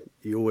coaching,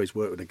 you always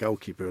work with a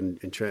goalkeeper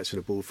and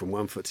transferring the ball from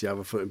one foot to the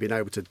other foot and being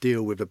able to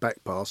deal with a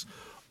back pass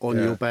on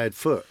your bad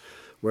foot.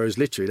 Whereas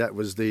literally that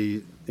was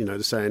the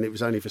saying, it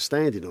was only for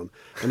standing on.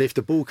 And if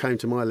the ball came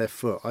to my left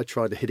foot, I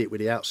tried to hit it with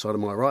the outside of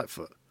my right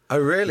foot. Oh,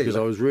 really? Because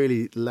I was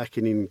really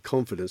lacking in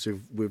confidence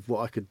with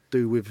what I could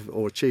do with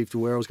or achieve to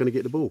where I was going to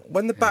get the ball.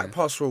 When the back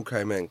pass rule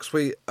came in,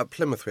 because at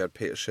Plymouth we had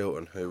Peter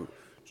Shilton, who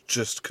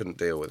just couldn't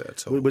deal with it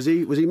at all. Was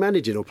he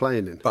managing or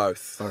playing then?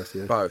 Both.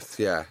 Yeah. Both,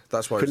 yeah.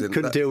 That's why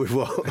couldn't deal with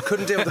what?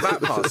 Couldn't deal with the back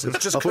pass.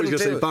 Just I thought you were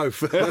going to say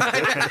both.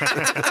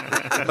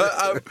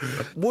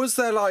 But, was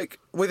there, like,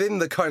 within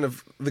the kind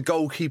of the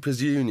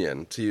goalkeepers'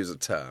 union, to use a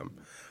term,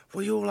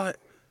 were you all like,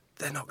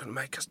 they're not going to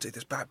make us do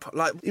this back pass?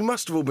 Like, you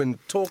must have all been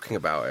talking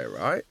about it,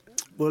 right?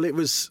 Well, it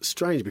was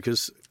strange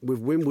because with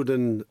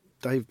Wimbledon,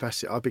 Dave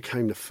Bassett, I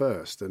became the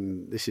first,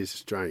 and this is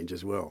strange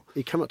as well.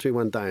 He came up to me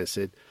one day and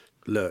said,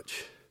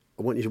 Lurch,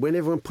 I want you to, when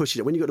everyone pushes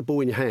it, when you've got the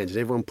ball in your hands and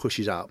everyone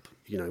pushes up,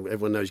 you know,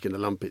 everyone knows you're going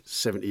to lump it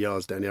 70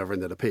 yards down the other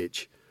end of the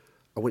pitch,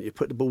 I want you to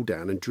put the ball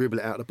down and dribble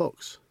it out of the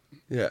box.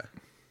 Yeah.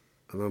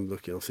 And I'm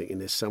thinking,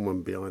 there's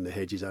someone behind the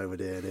hedges over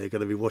there. They're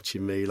going to be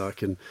watching me,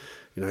 like, and,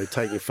 you know,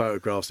 taking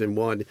photographs and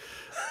winding.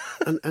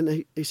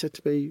 And he said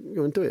to me,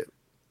 go and do it.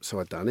 So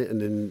I'd done it,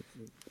 and then,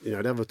 you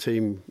know, the other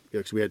team,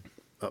 because we had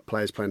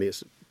players playing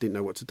against, didn't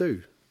know what to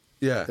do.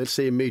 Yeah. They'd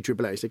see me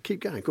dribble out. He said, keep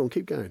going, go on,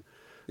 keep going.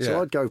 Yeah.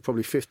 So I'd go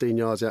probably 15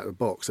 yards out of the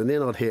box, and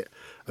then I'd hit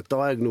a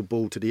diagonal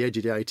ball to the edge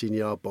of the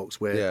 18-yard box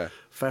where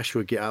Fash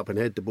would get up and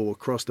head the ball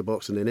across the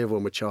box, and then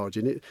everyone would charge.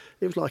 And it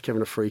was like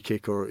having a free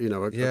kick or, you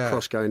know, a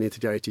cross going into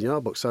the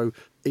 18-yard box. So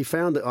he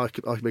found that I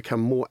could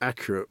become more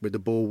accurate with the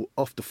ball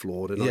off the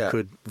floor than I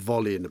could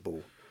volley in the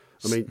ball.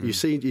 I mean, you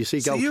see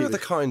goalkeepers. So you were the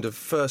kind of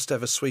first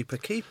ever sweeper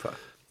keeper.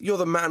 You're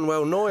the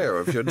Manuel Neuer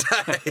of your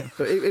day.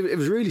 It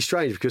was really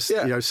strange because,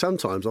 you know,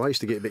 sometimes I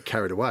used to get a bit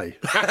carried away.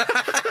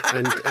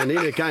 and in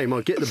a game,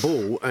 I'd get the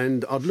ball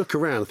and I'd look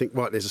around and think,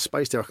 right, there's a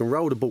space there, I can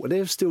roll the ball. And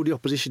there's still the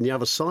opposition the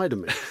other side of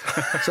me.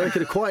 So they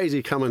could have quite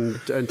easily come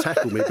and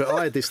tackle me. But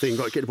I had this thing,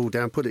 got to get the ball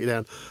down, put it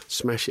down,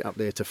 smash it up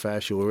there to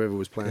Fash or whoever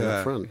was playing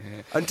up front.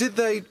 Yeah. And did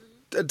they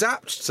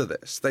adapt to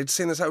this? They'd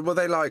seen this. Were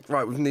they like,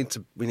 right? We need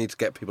to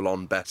get people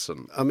on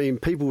Betton. I mean,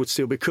 people would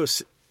still,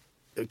 because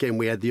again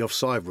we had the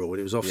offside rule, and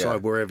it was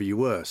offside wherever you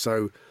were.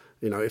 So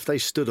if they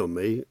stood on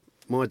me,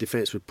 my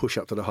defence would push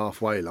up to the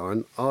halfway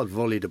line. I'd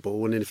volley the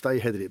ball, and then if they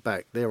headed it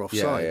back, they're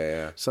offside.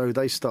 Yeah. So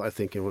they started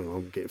thinking, well,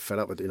 I'm getting fed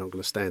up with it. I'm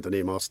going to stand on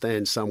him. I'll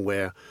stand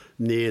somewhere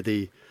near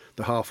the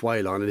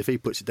halfway line, and if he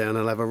puts it down,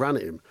 I'll have a run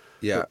at him.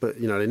 Yeah. But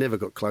they never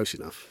got close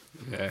enough,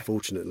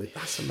 fortunately.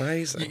 That's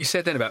amazing. You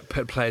said then about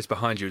players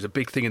behind you. It was a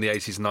big thing in the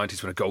 80s and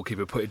 90s when a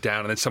goalkeeper put it down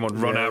and then someone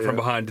run out from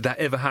behind. Did that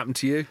ever happen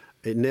to you?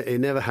 It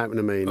never happened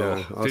to me,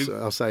 no.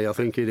 I'll say I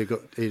think he'd have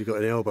got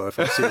an elbow if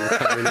I'd seen him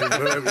coming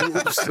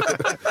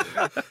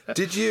in.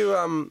 Did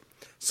you...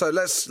 So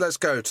let's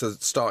go to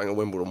starting at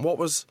Wimbledon. What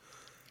was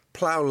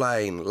Plough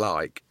Lane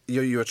like?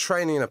 You were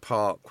training in a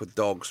park with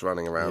dogs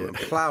running around. And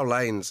Plough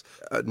Lane's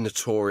a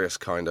notorious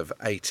kind of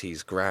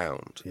 80s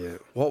ground. Yeah.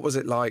 What was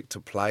it like to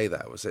play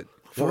there? Was it...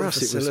 For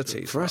us,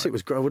 it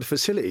was great. Well, the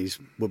facilities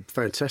were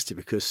fantastic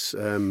because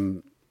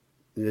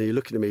you're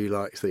looking at me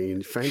like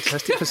thinking,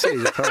 fantastic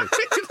facilities.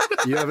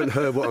 You haven't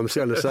heard what I'm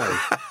going to say.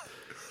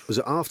 It was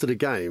after the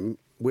game,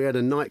 we had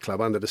a nightclub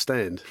under the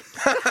stand.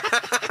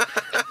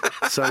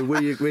 So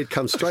we'd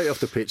come straight off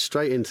the pitch,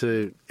 straight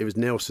into, it was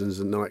Nelson's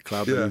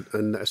nightclub,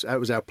 and that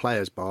was our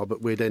players' bar,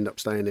 but we'd end up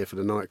staying there for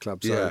the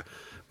nightclub. So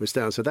we're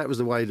down. So that was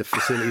the way the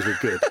facilities were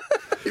good.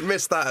 You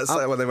missed that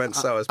when they went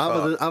Selhurst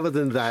Park. Other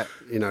than that,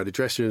 the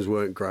dressing rooms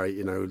weren't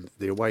great.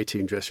 The away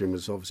team dressing room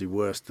was obviously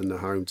worse than the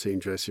home team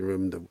dressing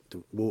room. The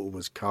water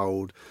was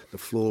cold. The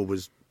floor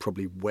was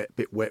probably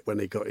bit wet when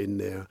they got in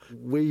there.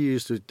 We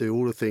used to do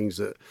all the things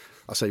that,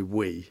 I say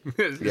we.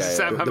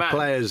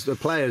 The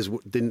players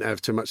didn't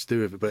have too much to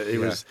do with it, but it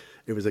was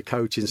the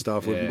coaching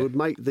staff would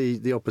make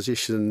the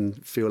opposition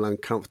feel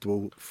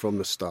uncomfortable from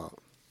the start.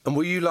 And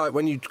were you like,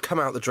 when you'd come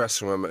out the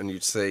dressing room and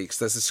you'd see, because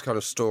there's this kind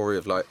of story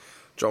of like,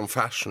 John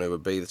Fashanu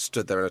would be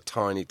stood there in a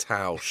tiny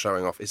towel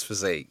showing off his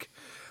physique.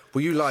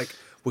 Were you like,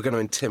 we're going to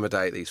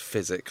intimidate these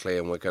physically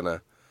and we're going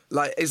to...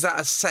 Like, is that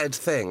a said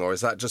thing, or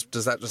does that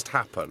just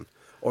happen?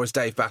 Or is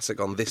Dave Bassett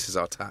gone, this is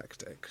our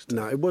tactic?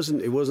 No, it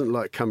wasn't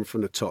like coming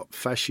from the top.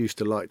 Fash used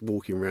to like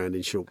walking around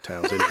in short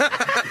towels.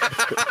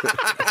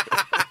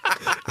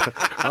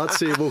 I'd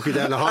see him walking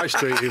down the high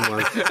street in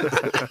one.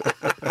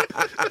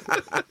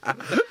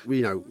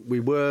 We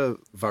were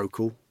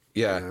vocal.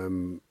 Yeah.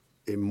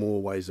 In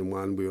more ways than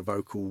one. We were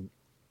vocal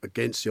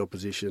against the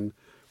opposition.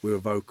 We were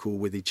vocal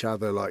with each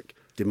other, like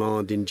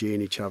demanding,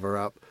 geeing each other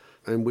up.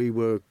 And we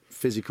were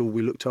physical.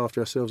 We looked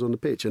after ourselves on the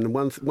pitch. And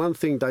one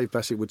thing Dave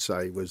Bassett would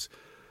say was,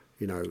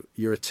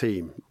 you're a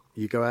team.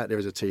 You go out there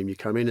as a team. You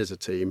come in as a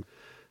team.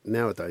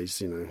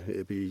 Nowadays,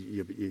 it'd be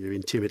you're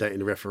intimidating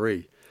the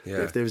referee. Yeah.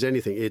 But if there was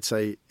anything, he'd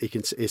say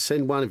he'd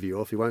send one of you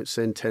off. He won't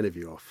send 10 of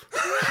you off.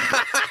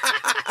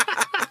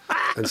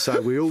 And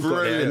so we all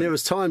got there, and there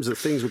was times that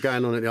things were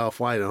going on at the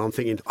halfway line, and I'm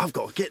thinking, I've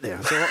got to get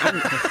there. So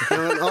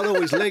I'd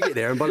always leg it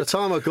there, and by the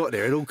time I got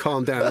there, it all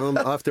calmed down, and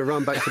I have to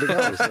run back to the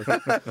goals.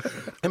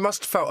 It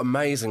must have felt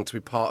amazing to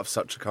be part of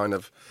such a kind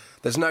of...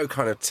 There's no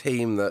kind of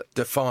team that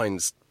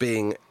defines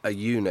being a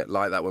unit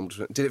like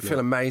that. Did it feel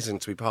amazing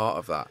to be part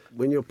of that?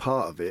 When you're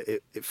part of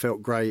it, it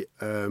felt great.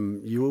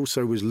 You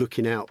also was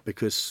looking out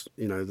because,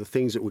 the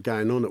things that were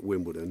going on at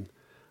Wimbledon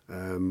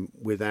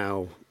with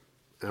our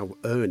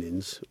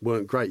earnings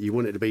weren't great. You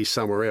wanted to be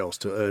somewhere else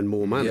to earn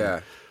more money.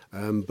 Yeah.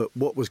 But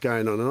what was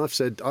going on,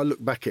 and I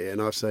look back at it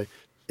and I say,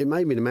 it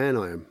made me the man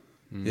I am.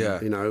 Yeah.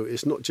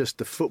 It's not just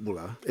the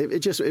footballer.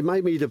 It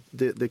made me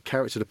the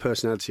character, the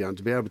personality I am,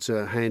 to be able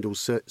to handle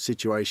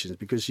situations,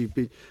 because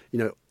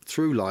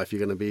through life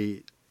you're going to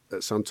be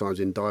sometimes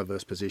in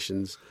diverse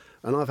positions,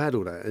 and I've had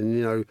all that.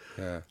 And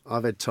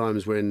I've had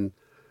times when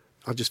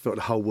I just felt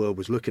the whole world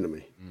was looking at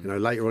me.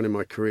 Later on in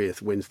my career,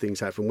 when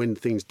things happen, when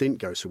things didn't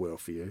go so well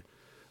for you,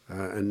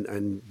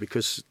 and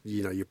because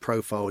your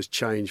profile has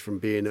changed from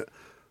being at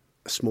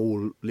a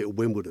small little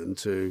Wimbledon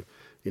to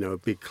a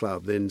big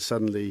club, then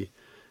suddenly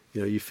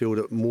you feel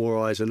that more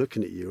eyes are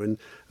looking at you, and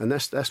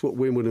that's what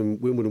Wimbledon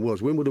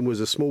was. Wimbledon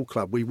was a small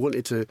club. We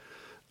wanted to,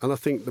 and I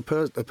think the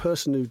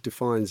person who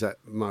defines that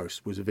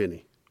most was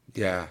Vinny.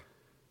 Yeah.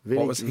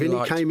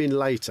 Vinny came in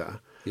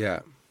later. Yeah.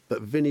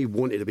 But Vinny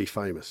wanted to be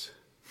famous.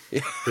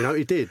 Yeah.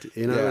 He did.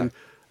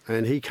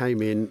 And he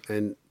came in,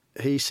 and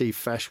he see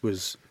Fash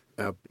was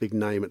a big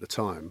name at the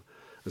time,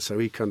 and so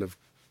he kind of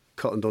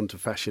cottoned on to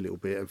Fash a little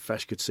bit, and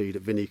Fash could see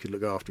that Vinny could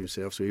look after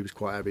himself, so he was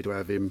quite happy to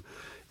have him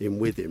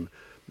with him.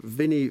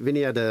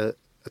 Vinny had a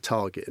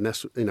target, and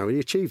that's he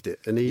achieved it,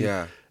 and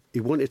he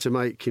wanted to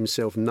make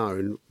himself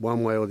known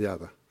one way or the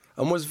other.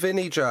 And was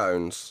Vinnie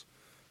Jones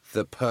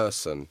the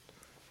person,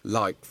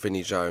 like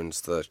Vinnie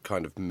Jones, the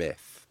kind of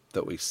myth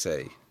that we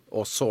see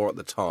or saw at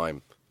the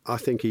time? I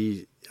think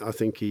he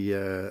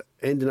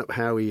ended up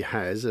how he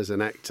has as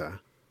an actor.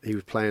 He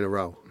was playing a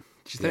role.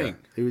 Do you think?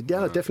 He was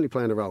definitely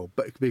playing a role,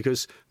 but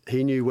because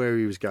he knew where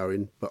he was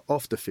going, but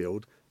off the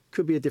field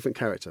could be a different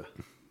character.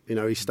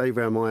 He stayed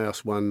around my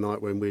house one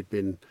night when we'd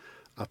been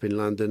up in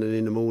London, and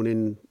in the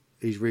morning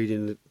he's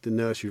reading the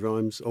nursery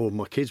rhymes, or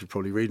my kids were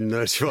probably reading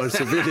nursery rhymes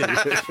to Vinny.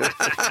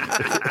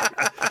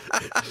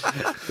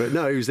 But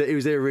no, he was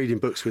there reading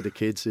books with the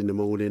kids in the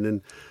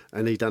morning,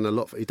 and he does a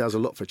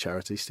lot for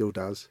charity, still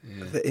does.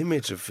 Yeah. The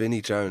image of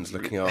Vinnie Jones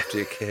looking after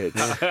your kids.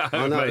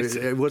 I know,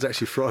 it was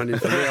actually frightening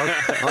for me.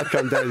 I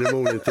come down in the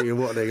morning thinking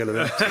what they're going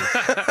to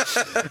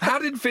do. How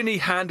did Vinny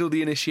handle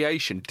the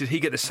initiation? Did he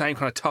get the same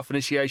kind of tough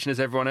initiation as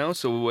everyone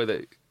else, or was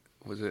it?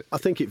 I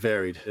think it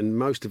varied, and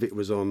most of it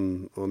was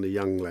on the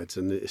young lads,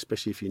 and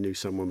especially if you knew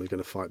someone was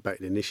going to fight back,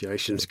 the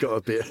initiations got a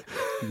bit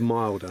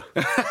milder.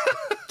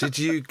 Did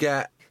you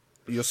get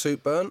your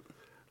suit burnt?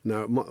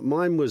 No,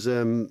 mine was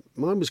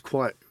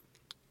quite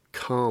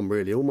calm,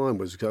 really. All mine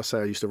was, because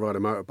I used to ride a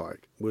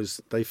motorbike,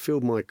 was they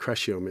filled my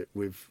crash helmet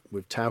with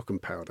talcum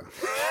powder.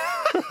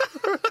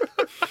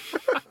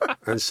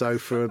 And so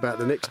for about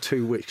the next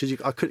 2 weeks,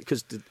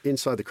 because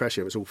inside the crash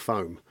helmet was all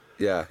foam.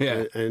 Yeah.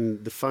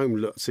 And the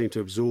foam seemed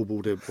to absorb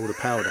all the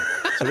powder.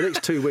 So the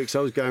next 2 weeks I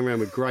was going around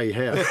with grey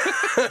hair.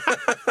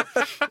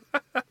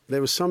 There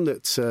was some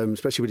that,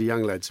 especially with the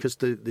young lads, because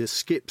the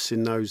skips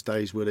in those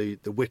days were the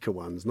wicker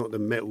ones, not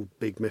the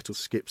big metal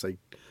skips they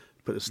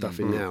put the stuff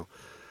in now.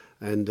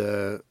 And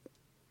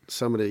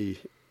some of the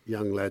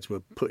young lads were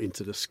put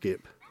into the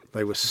skip.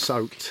 They were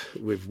soaked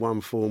with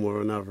one form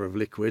or another of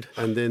liquid,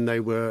 and then they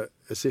were,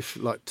 as if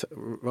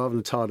rather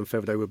than tarred and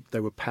feathered, they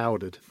were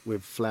powdered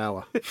with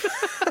flour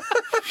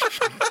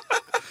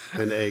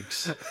and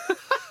eggs.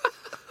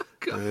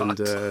 God.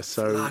 And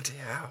so, bloody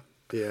hell.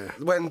 Yeah.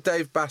 When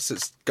Dave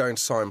Bassett's going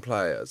to sign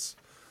players,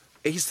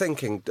 he's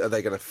thinking, are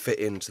they going to fit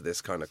into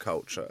this kind of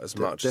culture as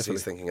much as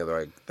he's thinking,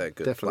 are they a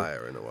good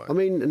player in a way? I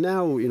mean,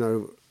 now,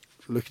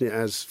 looking at it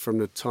as from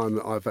the time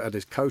that I've had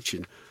as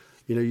coaching,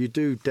 you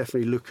do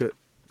definitely look at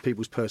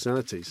people's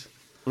personalities.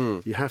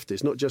 You have to.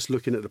 It's not just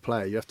looking at the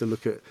player. You have to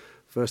look at,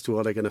 first of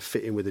all, are they going to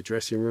fit in with the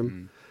dressing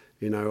room?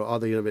 Are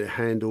they going to be able to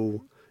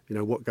handle,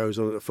 what goes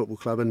on at the football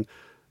club? And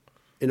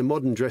in a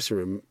modern dressing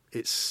room,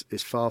 it's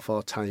far,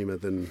 far tamer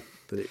than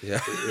it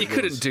you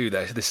couldn't do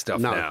this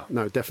stuff now.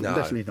 No,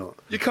 definitely not.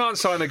 You can't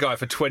sign a guy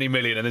for 20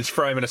 million and then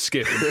throw him in a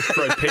skip and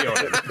throw pee on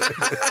him.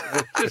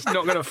 Just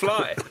not going to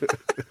fly.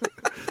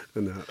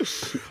 No.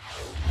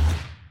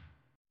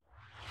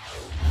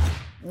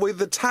 With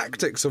the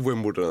tactics of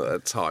Wimbledon at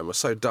that time were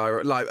so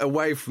direct,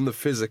 away from the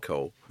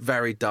physical,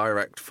 very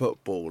direct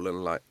football,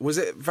 and was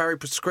it very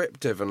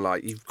prescriptive and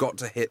you've got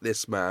to hit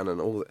this man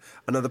and all that?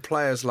 And are the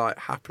players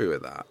happy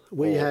with that?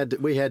 We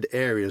had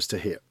areas to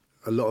hit.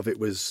 A lot of it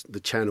was the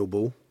channel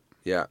ball.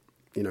 Yeah.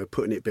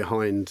 Putting it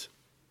behind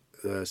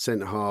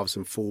centre halves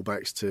and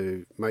fullbacks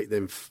to make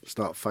them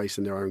start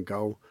facing their own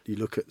goal. You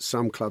look at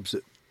some clubs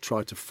that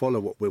tried to follow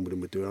what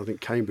Wimbledon were doing. I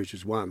think Cambridge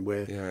was one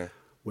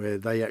where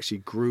they actually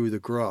grew the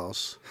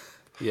grass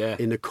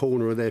in the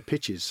corner of their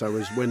pitches. So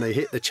as when they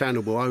hit the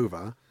channel ball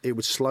over, it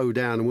would slow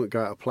down and wouldn't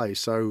go out of play.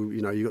 So,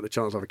 you got the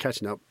chance of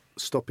catching up,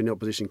 stopping the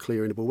opposition,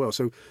 clearing the ball well.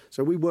 So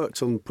we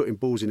worked on putting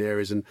balls in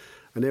areas, and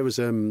there was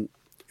it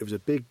was a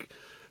big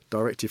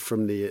directive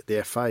from the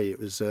FA. It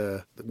was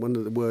one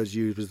of the words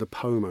used was the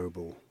Pomo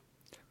ball.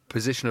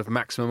 Position of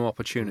maximum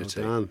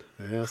opportunity. Well done.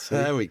 Yeah,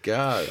 there we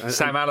go.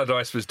 Sam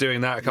Allardyce was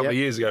doing that a couple of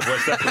years ago.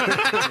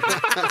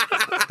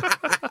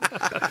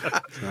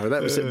 No,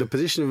 that was the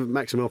position of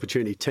maximum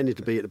opportunity tended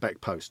to be at the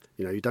back post.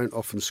 You don't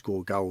often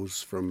score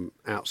goals from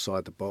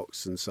outside the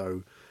box, and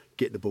so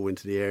get the ball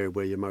into the area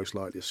where you're most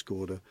likely to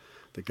score the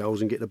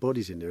goals and get the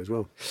bodies in there as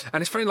well.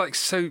 And it's funny,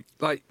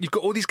 you've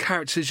got all these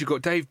characters. You've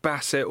got Dave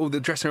Bassett, all the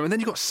dressing room, and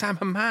then you've got Sam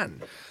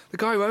Haman, the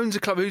guy who owns a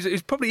club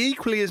who's probably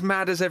equally as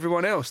mad as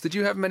everyone else. Did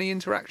you have many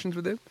interactions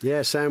with him?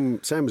 Yeah,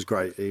 Sam was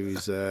great. He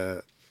was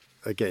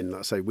again, like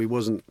I say, we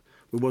wasn't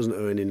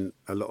earning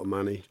a lot of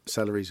money.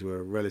 Salaries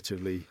were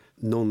relatively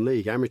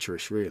non-league,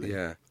 amateurish, really.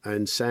 Yeah.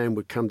 And Sam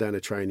would come down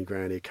the training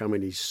ground. He'd come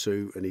in his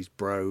suit and his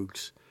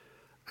brogues,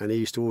 and he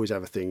used to always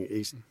have a thing.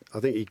 I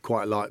think he'd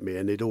quite like me,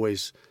 and he'd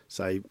always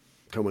say,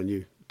 "Come on,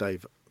 you,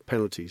 Dave,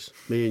 penalties,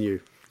 me and you."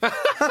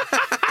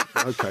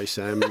 Okay,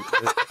 Sam,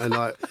 and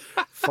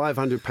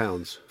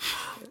 £500,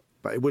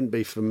 but it wouldn't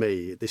be for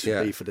me. This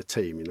would be for the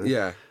team,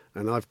 Yeah.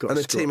 And I've got. And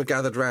the team are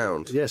gathered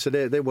round. Yeah, so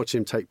they're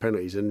watching him take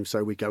penalties, and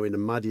so we go in the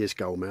muddiest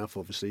goal mouth,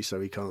 obviously,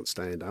 so he can't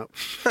stand up.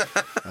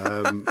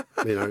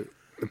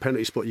 The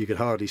penalty spot you could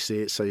hardly see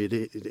it, so you'd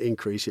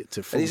increase it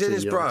to 14 And he's in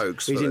his yards.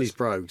 brogues. He's in his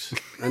brogues,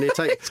 and he'd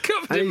take.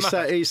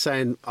 He's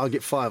saying, "I'll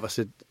get 5." I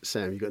said,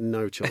 "Sam, you've got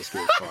no chance of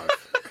getting 5."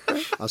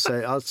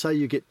 I'll say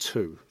you get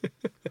 2.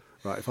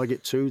 Right, if I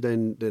get 2,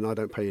 then I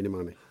don't pay any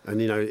money. And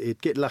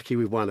he'd get lucky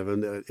with one of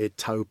them. He'd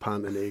toe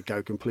punt and it'd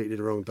go completely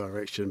the wrong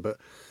direction, but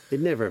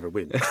he'd never ever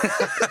win.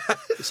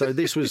 So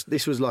this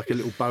was like a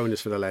little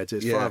bonus for the lads.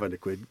 It's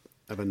 £500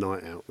 of a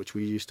night out, which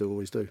we used to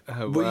always do.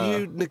 Were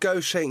you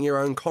negotiating your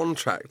own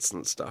contracts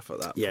and stuff at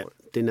that point? Yeah,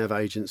 didn't have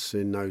agents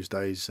in those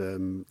days.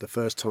 The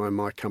first time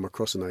I come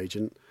across an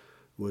agent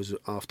was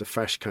after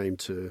Fash came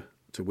to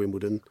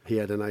Wimbledon. He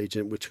had an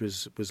agent which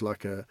was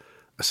like a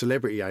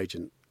celebrity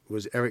agent.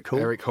 Was Eric Hall?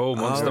 Eric Hall,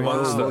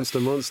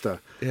 Monster.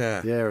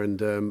 Yeah,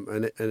 and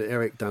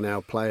Eric done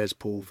our players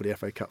pool for the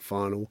FA Cup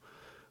final,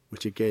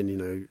 which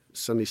again,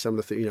 suddenly some of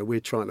the things, we're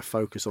trying to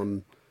focus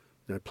on,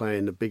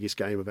 playing the biggest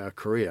game of our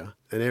career.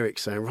 And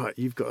Eric's saying, right,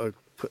 you've got to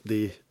put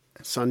the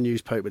Sun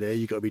newspaper there,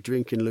 you've got to be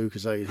drinking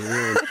Lucozade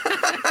here.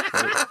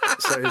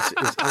 So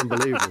it's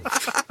unbelievable.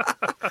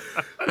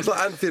 It's like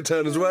Anthony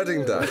Turner's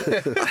wedding day.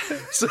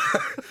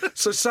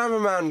 So Sam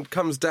Hammam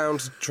comes down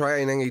to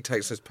training, he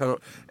takes his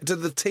penalty.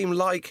 Did the team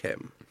like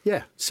him?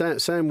 Yeah,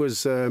 Sam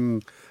was...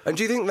 And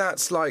do you think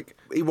that's like,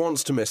 he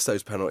wants to miss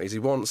those penalties?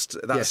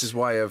 That's his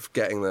way of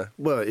getting the...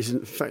 Well, it's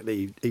in fact that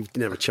he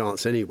didn't have a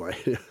chance anyway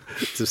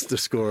to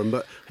score them,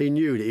 but he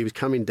knew that he was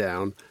coming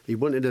down. He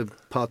wanted to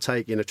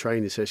partake in a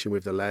training session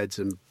with the lads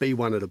and be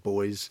one of the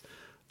boys,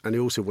 and he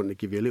also wanted to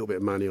give you a little bit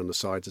of money on the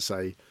side to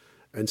say...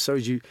 And so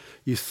you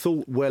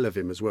thought well of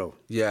him as well.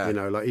 Yeah.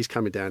 Like he's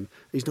coming down.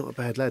 He's not a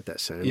bad lad,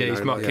 that Sam. Yeah,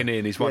 he's mucking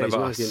in. He's one of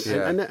us.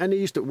 Yeah. And he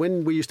used to,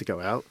 when we used to go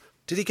out...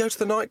 Did he go to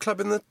the nightclub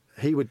in the...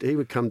 He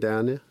would come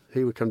down there.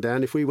 He would come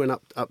down. If we went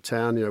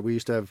uptown, we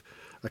used to have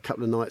a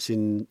couple of nights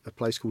in a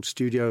place called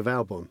Studio of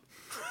Albon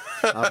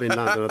up in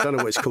London. I don't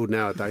know what it's called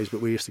nowadays,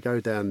 but we used to go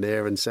down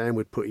there and Sam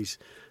would put his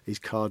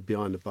card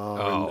behind the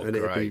bar and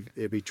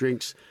it'd be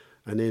drinks.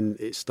 And then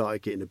it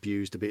started getting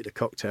abused a bit. The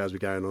cocktails were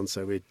going on,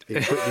 so we'd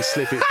quickly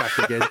slip it back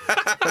again.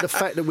 But the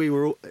fact that we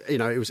were all, it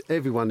was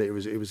everyone. It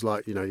was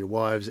like, your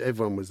wives,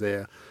 everyone was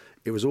there.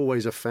 It was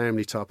always a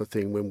family type of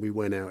thing when we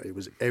went out. It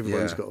was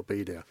everyone's got to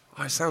be there.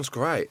 Oh, it sounds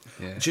great.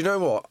 Yeah. Do you know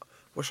what?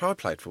 Wish I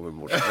played for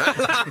Wimbledon.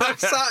 I'm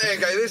sat here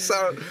going, this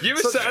sounds...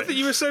 I think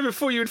you were saying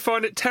before you would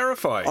find it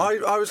terrifying.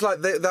 I was like,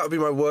 that would be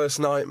my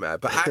worst nightmare.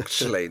 But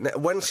actually,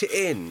 once you're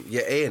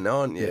in,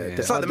 aren't you? Yeah.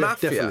 It's like the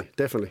mafia.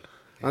 Definitely.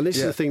 And this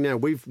is the thing now,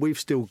 we've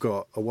still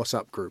got a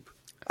WhatsApp group.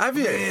 Have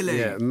you? Really?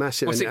 Yeah,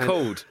 massive. What's it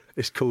called?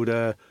 It's called...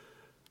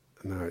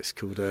 it's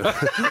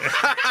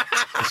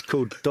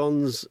called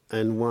Dons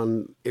and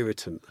One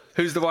Irritant.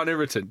 Who's the one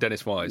irritant?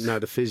 Dennis Wise? No,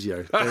 the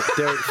physio.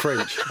 Derek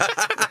French.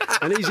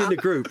 And he's in the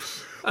group.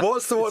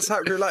 What's the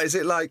WhatsApp group like? Is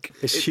it like...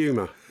 It's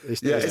humour.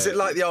 Is it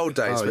like the old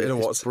days? But in a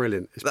WhatsApp? It's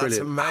brilliant. That's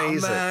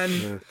amazing. Oh,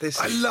 man. Yeah.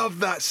 I love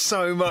that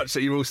so much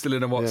that you're all still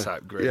in a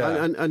WhatsApp group.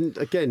 Yeah. And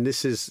again,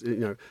 this is,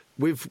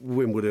 with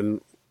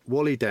Wimbledon,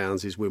 Wally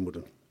Downs is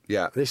Wimbledon.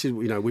 Yeah. This is,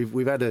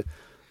 we've had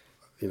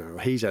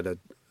he's had a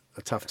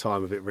tough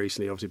time of it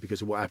recently, obviously,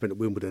 because of what happened at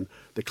Wimbledon.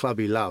 The club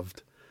he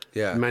loved,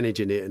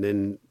 managing it and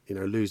then,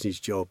 losing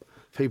his job.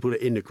 People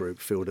that in the group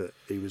feel that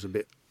he was a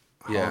bit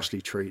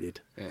harshly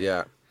treated.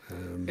 Yeah.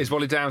 Is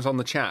Wally Downs on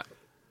the chat?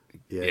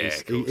 Yeah,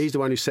 he's the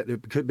one who set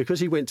it, because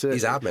he went to...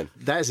 He's admin.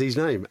 That's his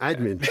name,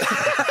 admin.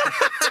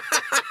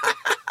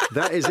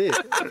 That is it.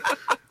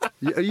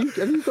 Have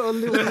you got a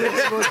little...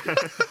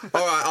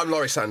 All right, I'm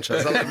Laurie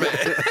Sanchez, I'll admit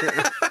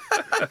it.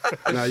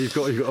 No, you've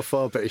got a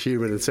far better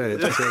humour than saying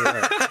it.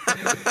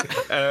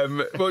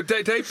 Well,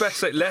 Dave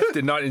Bassett left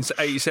in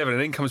 1987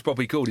 and in comes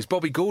Bobby Gould. Is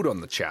Bobby Gould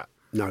on the chat?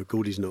 No,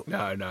 Gouldy's not.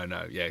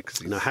 No. Yeah,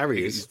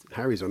 Harry is.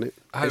 Harry's on it.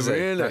 Oh,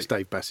 really? That's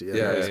Dave Bassett.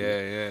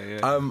 Yeah.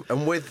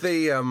 And with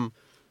the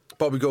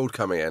Bobby Gould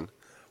coming in,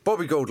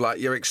 Bobby Gould,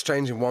 you're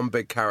exchanging one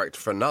big character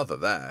for another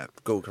there.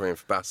 Gould coming in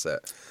for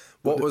Bassett.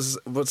 Was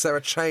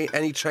there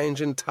any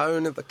change in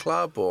tone at the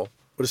club, or?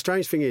 Well, the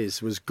strange thing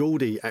was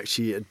Gouldy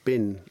actually had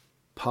been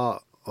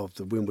part of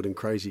the Wimbledon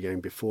crazy game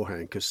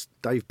beforehand, because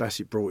Dave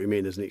Bassett brought him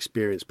in as an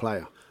experienced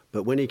player.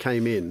 But when he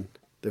came in,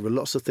 there were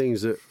lots of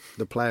things that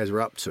the players were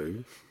up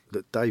to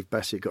that Dave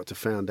Bassett got to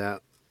find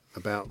out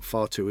about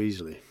far too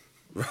easily.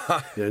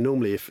 Right.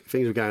 Normally if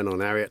things were going on,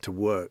 Harry had to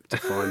work to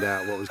find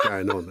out what was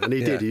going on. And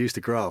he did, he used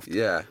to graft.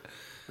 Yeah.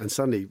 And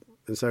so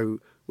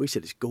we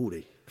said, it's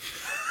Gouldy.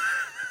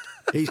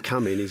 He's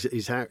coming,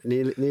 he's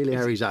nearly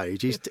Harry's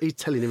age, he's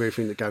telling him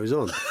everything that goes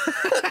on.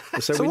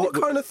 So what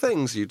kind of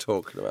things are you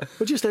talking about?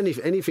 Well, just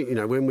anything,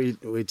 when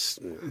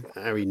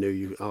Harry knew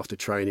you after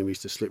training, we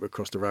used to slip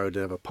across the road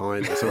and have a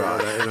pint or something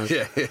like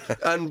that. Yeah.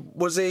 And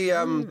was he,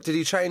 did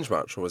he change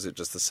much, or was it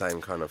just the same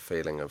kind of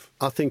feeling of...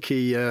 I think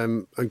he,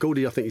 and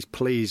Gouldy, I think he's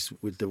pleased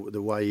with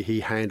the way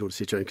he handled the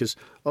situation, because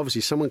obviously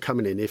someone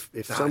coming in, if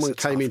someone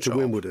came into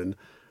Wimbledon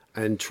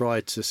and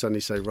tried to suddenly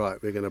say,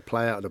 right, we're going to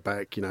play out of the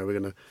back, we're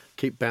going to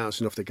keep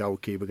bouncing off the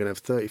goalkeeper, we're going to have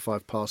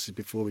 35 passes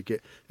before we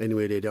get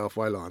anywhere near the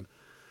halfway line,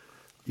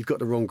 you've got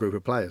the wrong group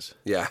of players.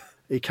 Yeah.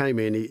 He came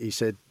in, he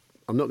said,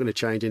 I'm not going to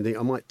change anything.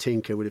 I might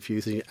tinker with a few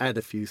things, add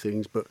a few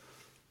things, but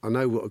I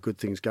know what a good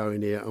thing's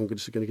going here. I'm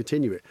just going to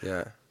continue it.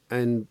 Yeah.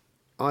 And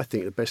I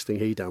think the best thing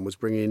he done was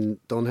bring in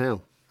Don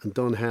Howe. And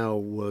Don Howe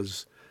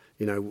was,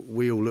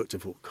 we all looked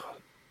and thought, God,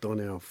 Don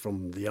Howe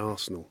from the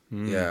Arsenal.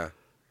 Yeah.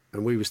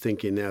 And we was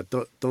thinking now,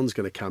 Don's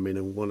going to come in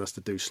and want us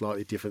to do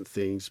slightly different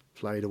things,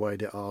 play the way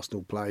that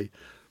Arsenal play.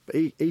 But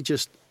he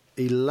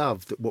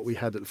loved what we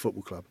had at the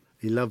football club.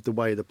 He loved the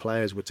way the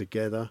players were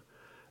together.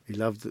 He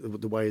loved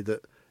the way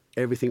that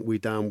everything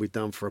we'd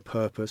done for a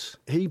purpose.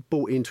 He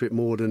bought into it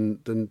more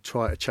than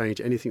try to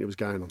change anything that was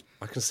going on.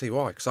 I can see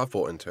why, because I've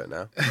bought into it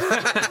now.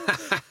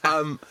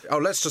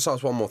 Let's just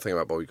ask one more thing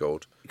about Bobby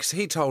Gould. Because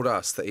he told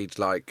us that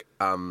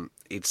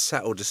he'd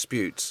settle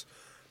disputes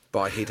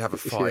by he'd have a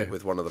fight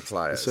with one of the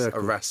players, a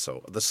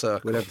wrestle, the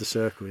circle. We'd have the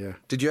circle, yeah.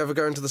 Did you ever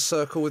go into the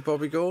circle with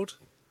Bobby Gould?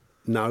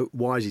 No,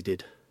 Wisey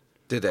did.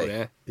 Did he? Oh,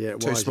 yeah. Yeah,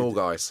 Two Wisey small did.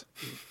 guys.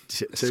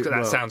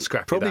 That sounds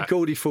scrappy. Probably that.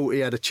 Goldie thought he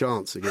had a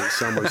chance against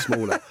someone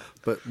smaller,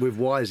 but with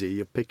Wisey,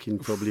 you're picking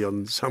probably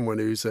on someone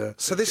who's.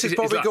 So this is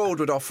Bobby Gould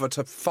would offer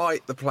to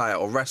fight the player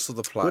or wrestle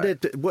the player.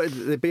 Well,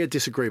 there'd be a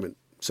disagreement.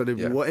 So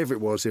whatever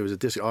it was, there was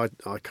a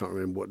I can't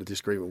remember what the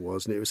disagreement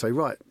was, and it would say,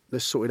 right,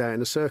 let's sort it out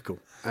in a circle.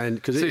 And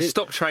because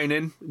stop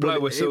training, blow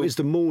whistle. It was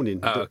the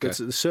morning. Okay.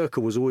 The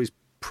circle was always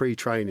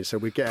pre-training, so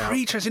we'd get out.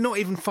 Pre-training, not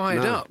even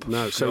fired up.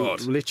 No, so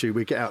God. literally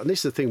we get out, and this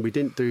is the thing: we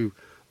didn't do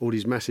all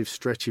these massive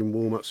stretching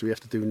warm-ups we have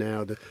to do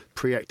now. The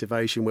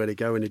pre-activation where they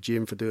go in the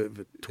gym for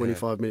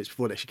 25 minutes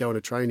before they actually go on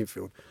a training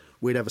field.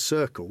 We'd have a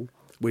circle.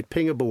 We'd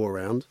ping a ball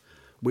around.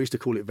 We used to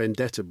call it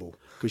vendetta ball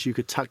because you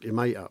could tuck your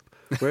mate up.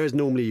 Whereas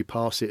normally you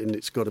pass it and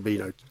it's got to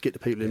be, get the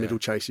people in the middle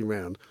chasing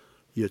round,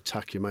 you'd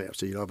tuck your mate up.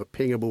 So you'd either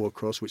ping a ball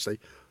across, which they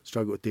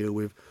struggle to deal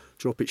with,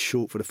 drop it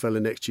short for the fella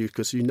next to you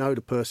because you know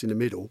the person in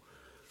the middle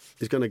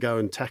is going to go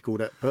and tackle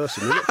that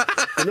person.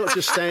 They're not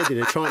just standing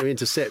there trying to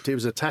intercept. It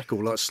was a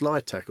tackle, like a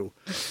slide tackle.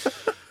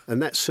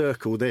 And that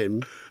circle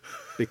then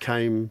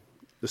became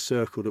the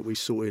circle that we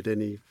sorted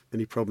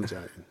any problems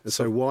out in. And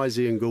so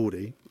Wisey and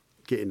Goldie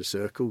get in the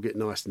circle, get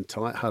nice and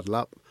tight, huddle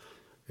up.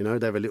 They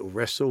have a little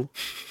wrestle.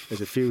 There's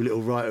a few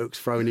little right hooks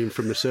thrown in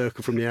from the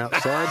circle from the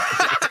outside.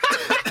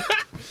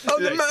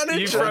 On the manager?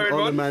 You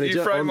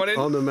throw one in?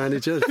 On the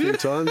manager a few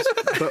times.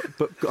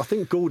 But I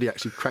think Goldie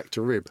actually cracked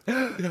a rib.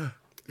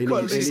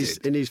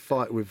 In his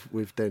fight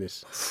with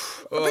Dennis.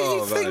 But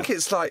you think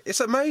it's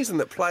amazing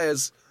that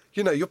players,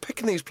 you're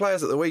picking these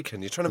players at the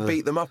weekend, you're trying to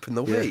beat them up in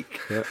the week.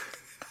 Yeah.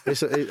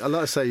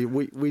 Like I say,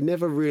 we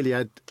never really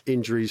had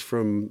injuries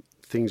from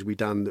things we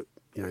done that,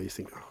 you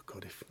think, oh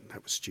God, if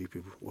that was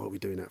stupid, what are we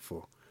doing that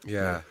for?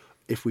 Yeah.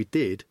 If we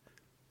did,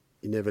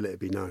 you never let it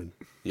be known.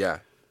 Yeah.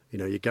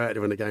 You go out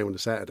there on a game on a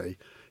Saturday,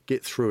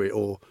 get through it,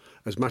 or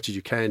as much as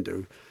you can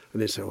do,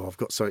 and then say, oh, I've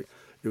got something.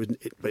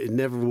 But it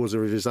never was a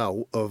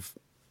result of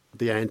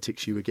the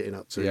antics you were getting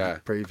up to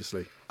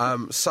previously.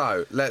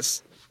 So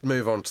let's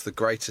move on to the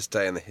greatest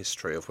day in the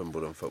history of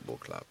Wimbledon Football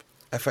Club.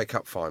 FA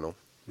Cup final,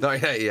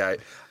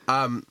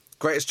 1988.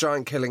 Greatest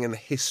giant killing in the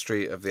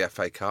history of the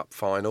FA Cup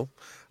final.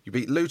 You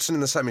beat Luton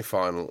in the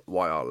semi-final,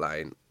 White Hart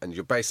Lane, and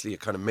you're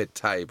kind of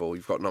mid-table.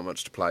 You've got not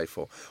much to play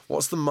for.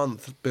 What's the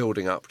month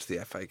building up to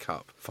the FA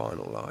Cup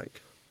final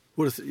like?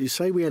 Well, you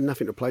say we had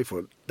nothing to play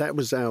for. That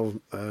was our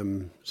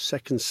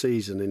second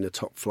season in the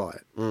top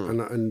flight,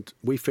 and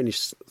we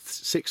finished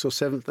 6th or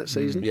 7th that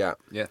season. Yeah.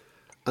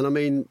 And I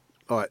mean,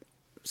 all right,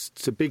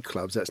 to big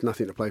clubs, that's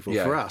nothing to play for.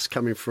 Yeah. For us,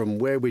 coming from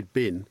where we'd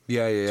been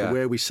to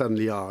where we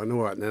suddenly are, and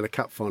all right, now the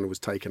cup final was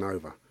taken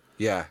over.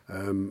 Yeah.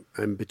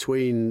 And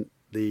between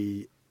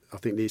the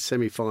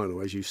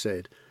semi-final, as you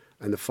said,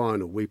 and the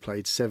final, we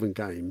played 7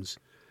 games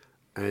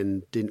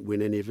and didn't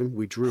win any of them.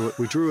 We drew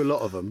a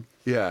lot of them.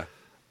 Yeah.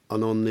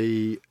 And on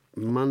the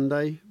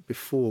Monday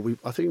before,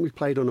 I think we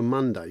played on a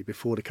Monday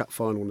before the cup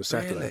final on the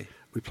Saturday. Really?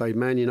 We played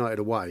Man United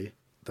away.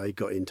 They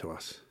got into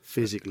us,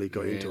 physically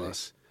got into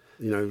us.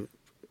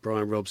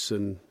 Brian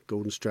Robson,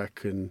 Gordon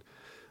Strachan,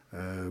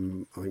 I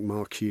think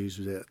Mark Hughes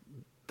was there.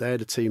 They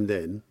had a team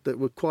then that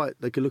were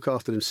they could look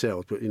after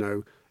themselves, but,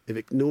 if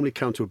it normally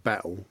come to a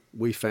battle,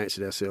 we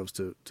fancied ourselves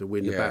to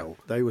win the battle.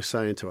 They were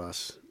saying to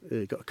us,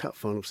 you got a cup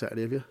final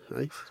Saturday, have you?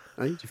 Hey,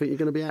 do you think you're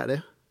going to be out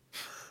there?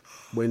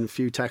 When a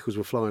few tackles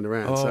were flying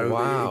around.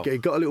 Wow.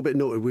 It got a little bit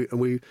naughty.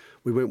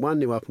 We went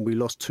 1-0 up and we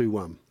lost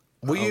 2-1.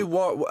 Were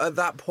you, at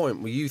that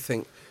point,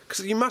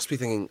 because you must be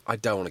thinking, I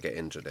don't want to get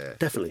injured here.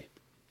 Definitely.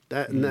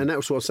 And that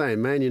was what I was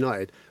saying. Man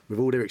United, with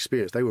all their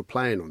experience, they were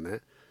playing on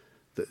that.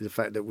 The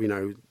fact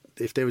that,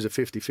 if there was a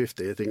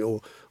 50-50, I think,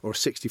 or a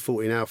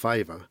 60-40 in our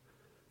favour,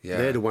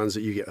 they're the ones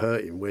that you get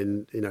hurting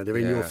when, they're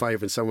in your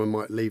favour and someone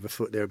might leave a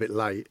foot there a bit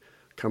late,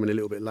 coming a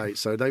little bit late.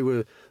 So they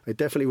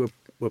definitely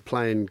were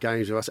playing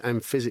games with us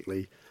and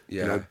physically,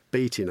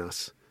 beating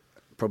us.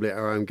 Probably at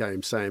our own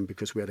game, saying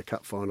because we had a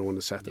cup final on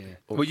the Saturday.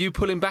 Yeah. Were you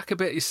pulling back a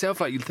bit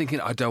yourself? Like you're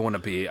thinking, I don't want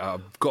to be,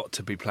 I've got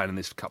to be playing in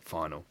this cup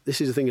final.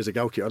 This is the thing as a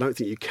goalkeeper, I don't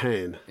think you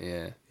can.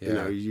 Yeah.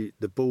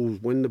 The ball,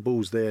 when the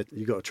ball's there,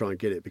 you've got to try and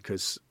get it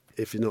because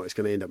if you're not, it's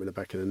going to end up in the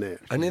back of the net.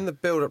 And in the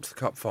build-up to the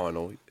cup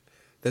final,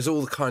 there's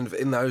all the kind of,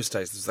 in those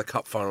days, there's the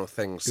cup final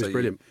things. It was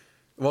brilliant.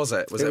 Was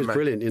it? It was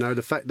brilliant.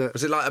 The fact that...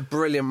 Was it like a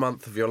brilliant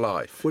month of your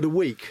life? Well,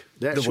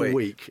 the actual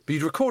week. But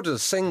you'd recorded a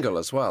single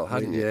as well,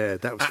 hadn't you? Yeah,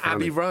 that was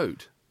funny. Abbey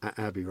Road? At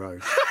Abbey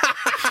Road.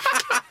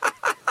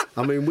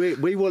 I mean,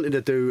 we wanted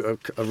to do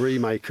a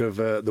remake of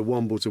the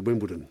Wombles of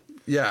Wimbledon.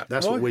 Yeah.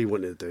 That's what we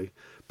wanted to do.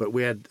 But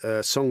we had a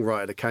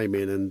songwriter that came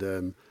in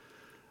and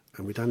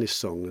we done this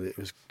song and it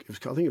was I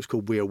think it was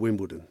called We Are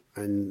Wimbledon,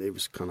 and it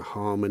was kind of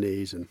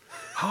harmonies and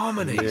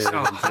harmonies.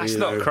 That's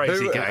not a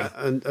crazy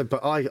game.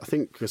 But I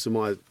think because of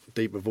my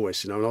deeper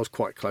voice, and I was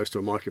quite close to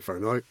a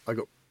microphone, I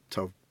got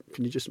told,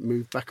 "Can you just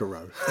move back a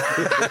row?"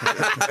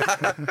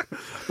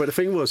 But the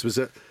thing was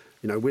that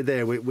we're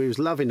there. We was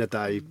loving the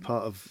day,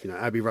 part of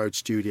Abbey Road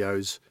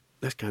Studios.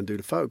 Let's go and do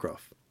the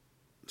photograph.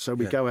 So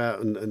we go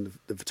out and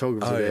the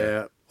photographers are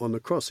there on the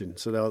crossing.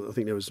 So I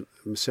think there was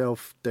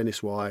myself,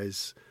 Dennis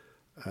Wise.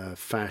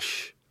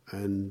 Fash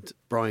and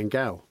Brian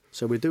Gow.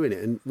 So we're doing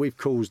it, and we've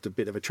caused a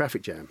bit of a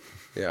traffic jam.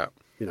 Yeah.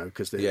 You know,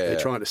 because they're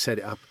trying to set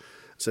it up.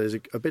 So there's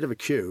a bit of a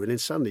queue, and then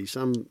suddenly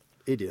some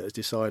idiot has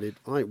decided,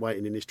 I ain't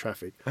waiting in this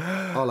traffic,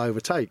 I'll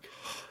overtake.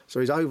 So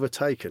he's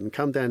overtaken,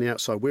 come down the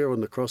outside, we're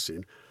on the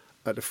crossing.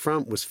 At the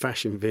front was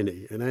Fash and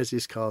Vinny, and as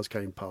his cars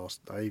came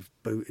past, they've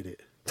booted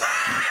it.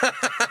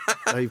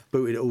 They've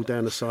booted it all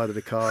down the side of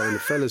the car, and the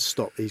fella's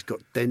stopped. He's got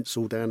dents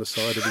all down the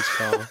side of his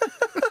car.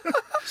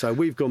 So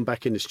we've gone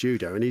back in the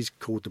studio, and he's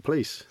called the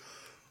police.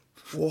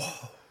 Whoa.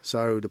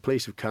 So the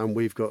police have come,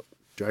 we've got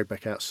dragged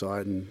back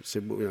outside and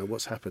said, well, you know,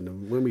 what's happened?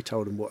 And when we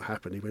told him what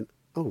happened, he went,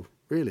 oh,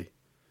 really?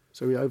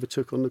 So he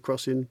overtook on the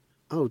crossing.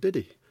 Oh, did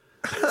he?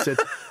 I said,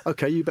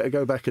 OK, you better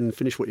go back and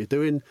finish what you're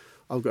doing.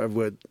 I've got a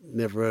word,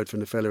 never heard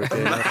from the fella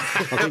again. I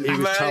think he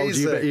was told,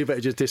 you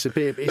better just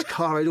disappear. But his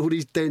car had all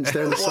these dents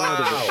down the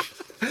side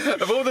of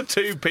it. Of all the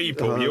two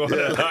people you want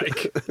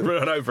to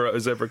run over at a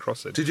zebra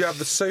crossing. Did you have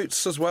the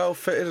suits as well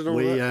fitted and all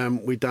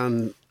that? We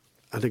done,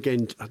 and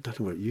again, I don't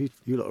know what you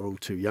lot are all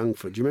too young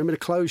for. Do you remember the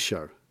clothes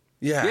show?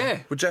 Yeah.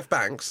 With Jeff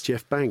Banks.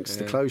 Jeff Banks,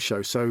 the clothes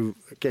show. So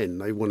again,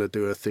 they want to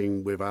do a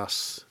thing with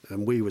us,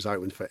 and we was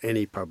open for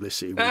any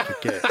publicity we could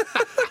get.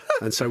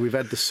 And so we've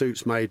had the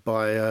suits made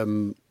by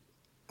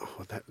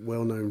that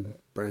well-known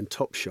brand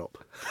Topshop.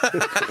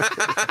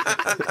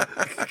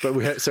 But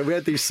we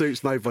had these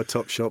suits made by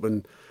Topshop,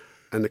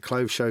 and the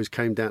clothes shows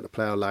came down to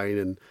Plough Lane,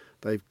 and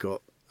they've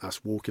got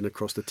us walking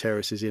across the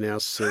terraces in our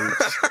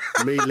suits,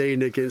 me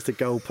leaning against the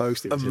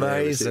goalpost. It was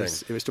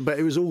amazing. But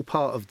it was all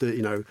part of the,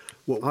 you know,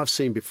 what I've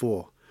seen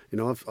before. You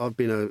know, I've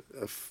been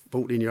a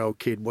 14-year-old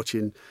kid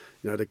watching,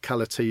 you know, the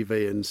colour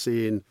TV and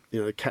seeing, you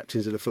know, the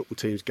captains of the football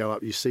teams go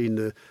up. You've seen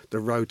the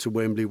road to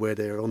Wembley where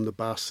they're on the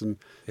bus, and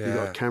you've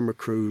got a camera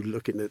crew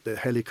looking at the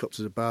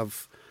helicopters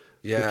above,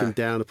 looking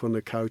down upon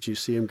the coach. You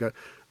see them go.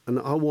 And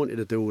I wanted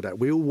to do all that.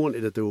 We all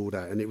wanted to do all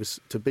that. And it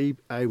was, to be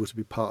able to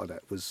be part of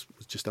that was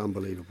just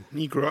unbelievable.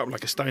 You grew up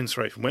like a stone's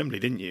throw from Wembley,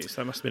 didn't you?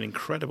 So that must have been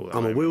incredible.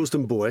 I'm a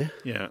Willesden boy,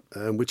 yeah,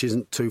 which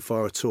isn't too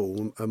far at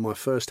all. And my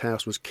first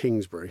house was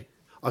Kingsbury.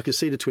 I could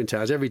see the Twin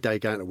Towers every day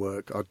going to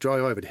work. I'd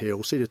drive over the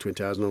hill, see the Twin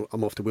Towers, and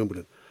I'm off to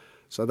Wimbledon.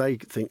 So they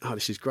think, oh,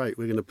 this is great.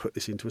 We're going to put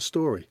this into a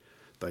story.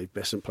 Dave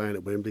Besant playing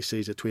at Wembley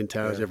sees the Twin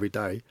Towers every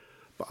day.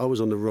 But I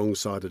was on the wrong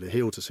side of the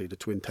hill to see the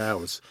Twin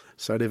Towers.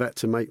 So they've had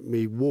to make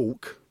me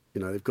walk. You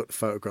know, they've got the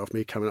photograph of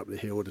me coming up the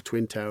hill with the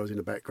Twin Towers in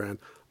the background.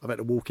 I've had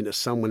to walk into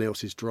someone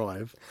else's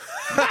drive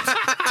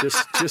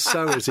just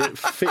so as it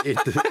fitted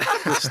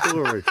the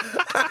story.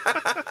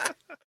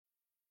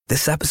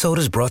 This episode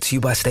is brought to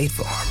you by State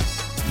Farm.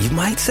 You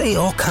might say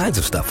all kinds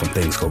of stuff when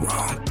things go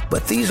wrong,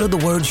 but these are the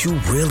words you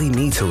really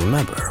need to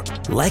remember.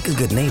 Like a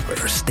good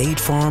neighbor, State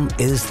Farm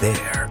is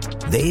there.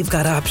 They've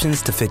got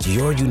options to fit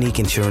your unique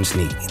insurance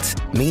needs,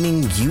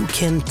 meaning you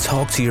can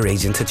talk to your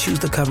agent to choose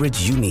the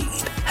coverage you need,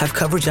 have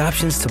coverage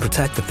options to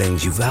protect the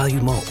things you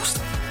value most,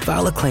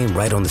 file a claim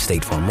right on the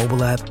State Farm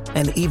mobile app,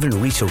 and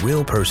even reach a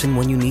real person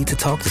when you need to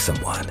talk to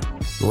someone.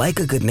 Like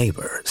a good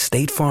neighbor,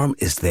 State Farm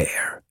is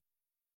there.